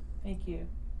 thank you.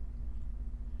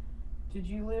 Did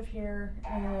you live here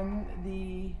in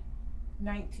the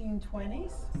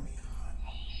 1920s?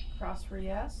 Cross for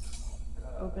yes,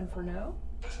 open for no.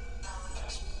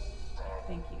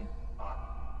 Thank you.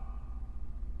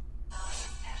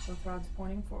 Both rods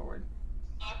pointing forward.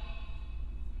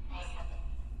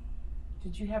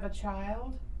 Did you have a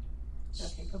child?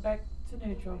 Okay, go back to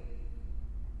neutral.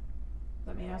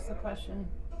 Let me ask the question.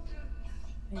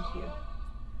 Thank you.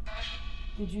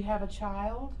 Did you have a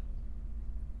child?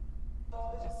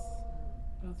 Yes.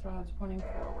 Both rods pointing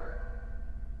forward.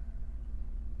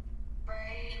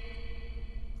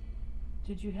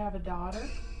 Did you have a daughter?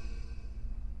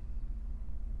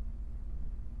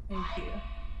 Thank you.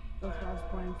 Both rods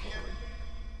pointing forward.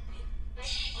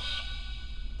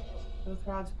 Both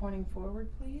rods pointing forward,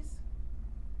 please.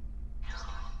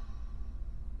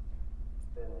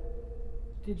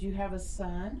 Did you have a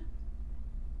son?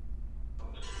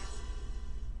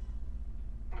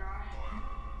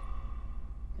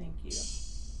 Thank you.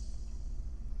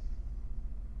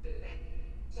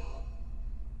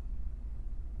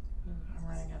 I'm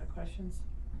running out of questions.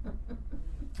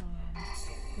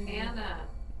 Anna.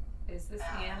 Is this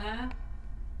Anna?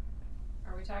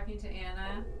 Are we talking to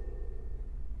Anna?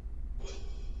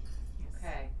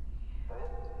 Okay.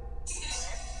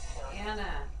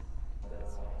 Anna.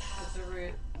 Put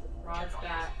the rods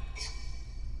back.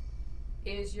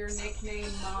 Is your nickname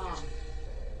Mom?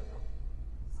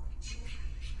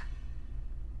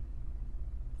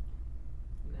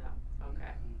 No. Okay.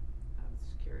 I was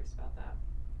just curious about that.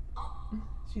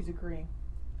 She's agreeing.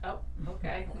 Oh,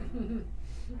 okay.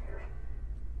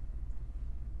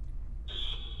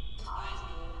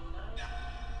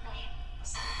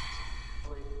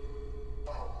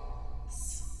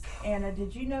 Anna,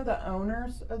 did you know the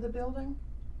owners of the building?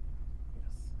 Yes.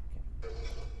 Okay.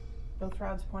 Both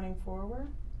rods pointing forward.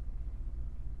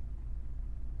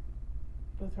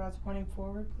 Both rods pointing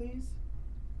forward, please.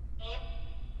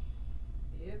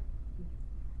 Yep.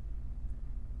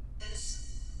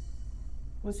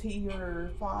 Was he your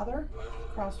father?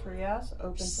 Cross for yes,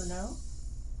 open for no.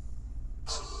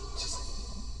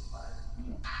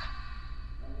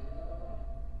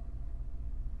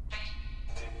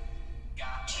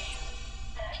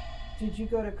 Did you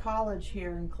go to college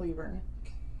here in Cleveland?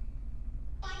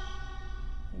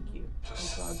 Thank you.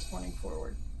 Both rods pointing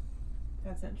forward.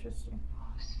 That's interesting.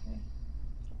 Okay.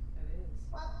 That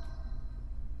is.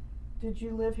 Did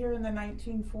you live here in the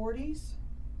 1940s?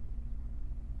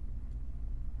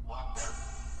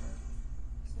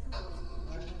 No.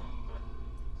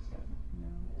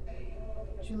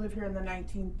 Did you live here in the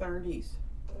 1930s?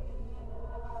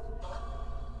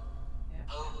 Yeah,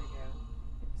 there we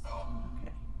go.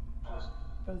 Okay.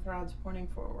 Both rods pointing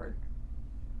forward.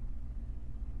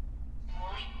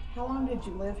 How long did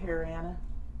you live here, Anna?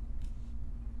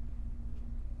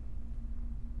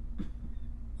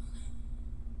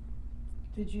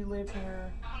 Did you live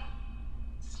here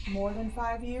more than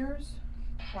 5 years?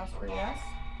 Cross for yes.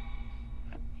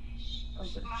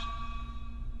 Open.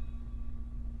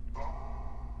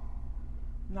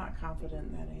 I'm not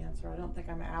confident in that answer. I don't think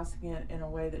I'm asking it in a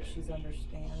way that she's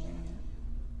understanding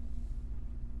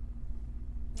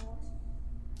it.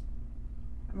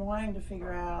 I'm wanting to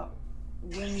figure out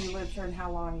when you lived here and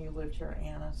how long you lived here,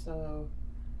 Anna. So,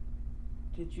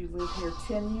 did you live here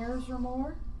 10 years or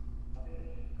more?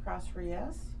 Cross for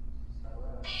yes.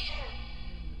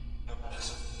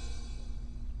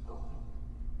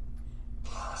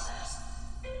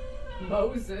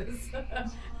 Moses.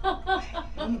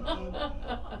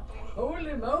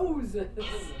 Holy Moses.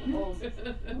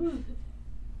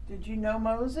 Did you know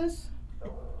Moses?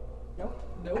 Nope.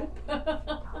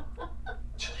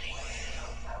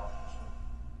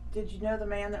 Did you know the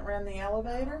man that ran the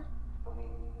elevator?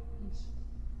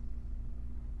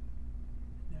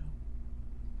 No.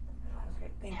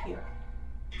 Okay, thank you.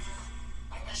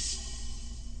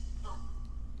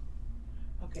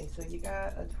 Okay, so you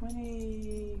got a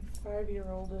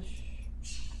 25-year-oldish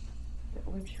that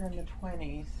lived here in the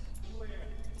 20s,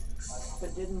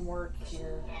 but didn't work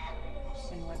here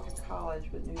and went to college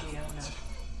but knew the owner.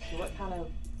 So what kind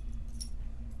of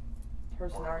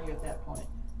person are you at that point?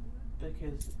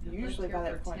 Because usually by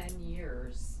that point, 10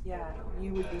 years. yeah,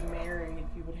 you would be married,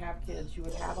 you would have kids, you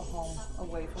would have a home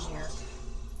away from here,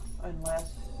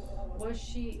 unless. Was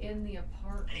she in the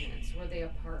apartments? Were they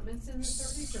apartments in the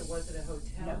 30s or was it a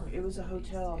hotel? No, it was a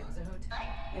hotel. It was a hotel.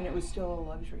 And it was still a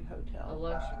luxury hotel. A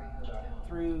luxury hotel.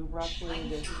 Through roughly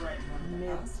the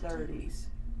mid-30s.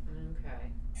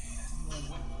 Okay. I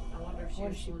wonder if she What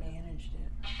was if she one of- managed it?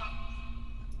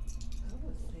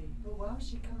 Let's see. But why would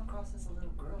she come across as a little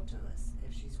girl to us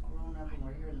if she's grown up and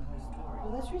we're hearing the whole story?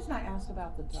 Well, that's the reason I asked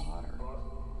about the daughter.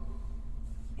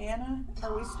 Anna,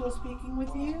 are we still speaking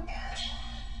with you? Yes.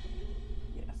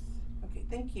 Okay,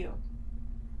 thank you.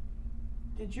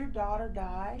 Did your daughter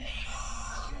die?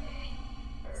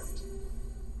 So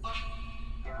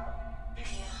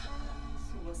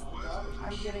what's the daughter?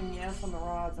 I'm getting yes on the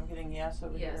rods. I'm getting yes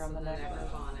over Yes, here on the and the necklace.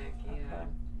 necrophonic, yeah.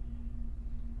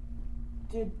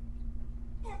 Okay.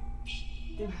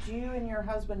 Did you and your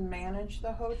husband manage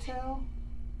the hotel?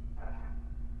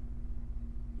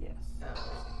 Yes. Oh.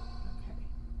 Okay.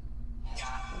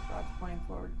 Both rods pointing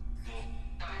forward.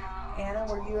 Anna,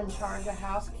 were you in charge of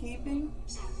housekeeping?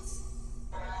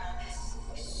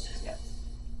 Yes.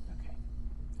 Okay.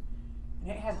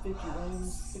 And it had 50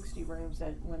 rooms, 60 rooms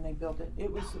that when they built it.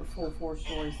 It was the full 4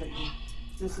 stories that you.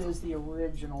 This is the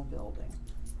original building.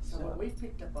 So what we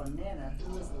picked up on Nana,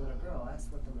 who was the little girl, that's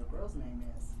what the little girl's name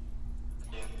is.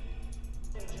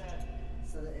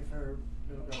 So that if her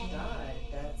little girl died,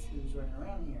 that's who's running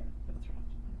around here.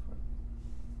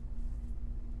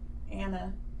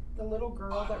 Anna, the little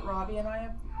girl that Robbie and I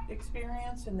have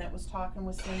experienced and that was talking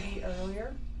with Cindy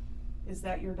earlier, is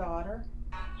that your daughter?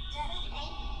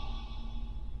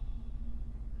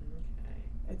 Okay.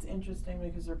 It's interesting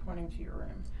because they're pointing to your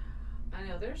room. I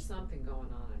know there's something going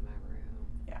on in my room.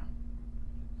 Yeah.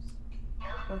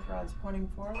 Both rods pointing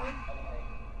forward.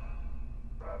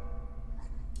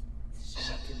 She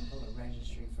can pull a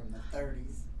registry from the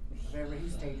 30s. If ever he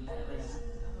stayed in that room.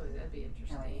 Oh, that'd be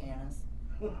Kind of like interesting. Anna's.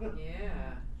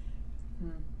 Yeah.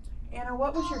 Anna,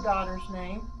 what was your daughter's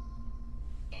name?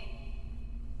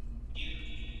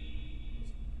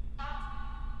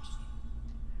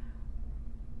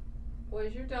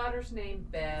 Was your daughter's name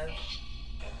Bev?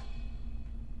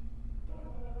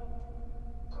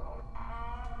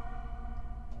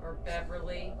 Or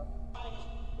Beverly?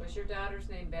 Was your daughter's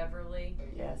name Beverly?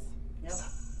 Yes. Yep. Okay.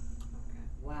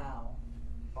 Wow.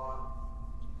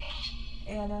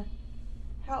 Anna,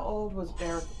 how old was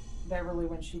Beverly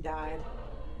when she died?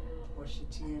 Was she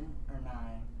 10 or 9?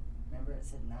 Remember it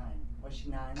said 9. Was she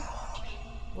 9?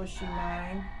 Was she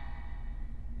 9?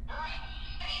 I'm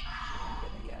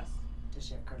gonna guess. Does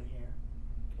she have curly hair?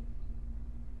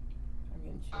 I'm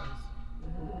gonna choose.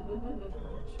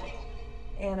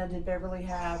 Anna, did Beverly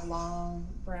have long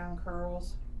brown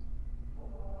curls?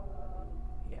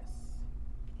 Yes.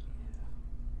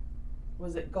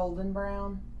 Was it golden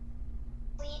brown?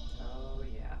 Oh,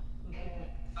 yeah.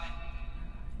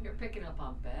 You're picking up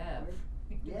on Bev.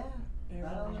 Yeah. Right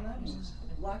on the nose.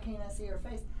 Why can't I see her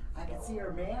face? I could see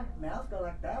her mouth go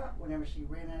like that whenever she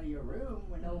ran out of your room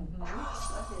when old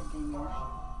Suckhead came in.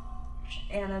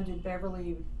 Anna, did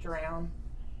Beverly drown?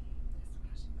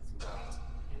 Yeah.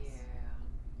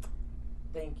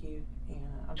 Thank you,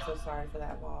 Anna. I'm so sorry for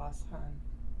that loss, hon.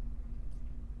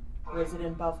 Was it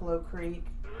in Buffalo Creek?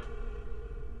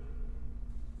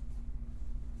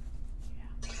 Yeah.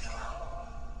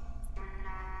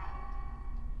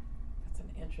 That's an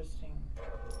interesting.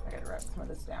 I gotta write some of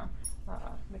this down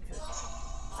because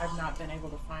I've not been able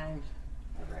to find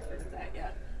a record of that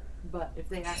yet. But if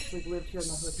they actually lived here in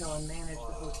the hotel and managed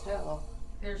the hotel,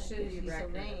 There should be some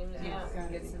record. names, Yeah, yeah.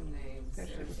 get some names. There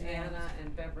should There's be Anna names.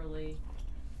 and Beverly.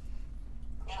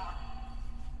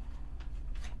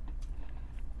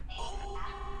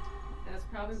 That's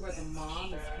probably where the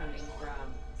mom is coming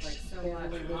from. It's like so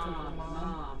Beverly much looking for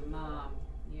mom. mom.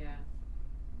 Yeah,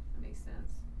 that makes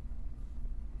sense.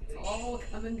 It's all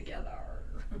coming together.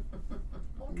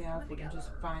 All now coming if we can just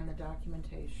together. find the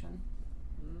documentation.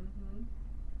 Mhm.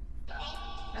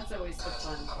 That's always the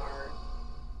fun part.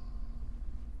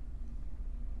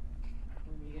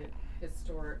 When you get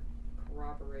historic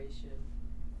corroboration.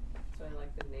 So I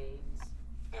like the names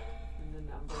and the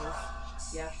numbers.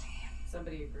 Yeah,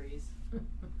 somebody agrees.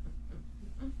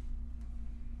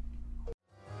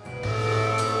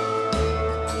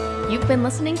 You've been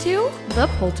listening to The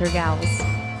Poltergals.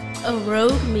 A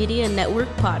Rogue Media Network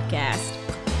podcast.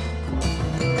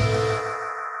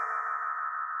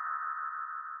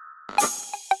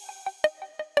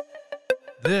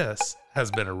 This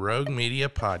has been a Rogue Media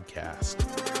podcast.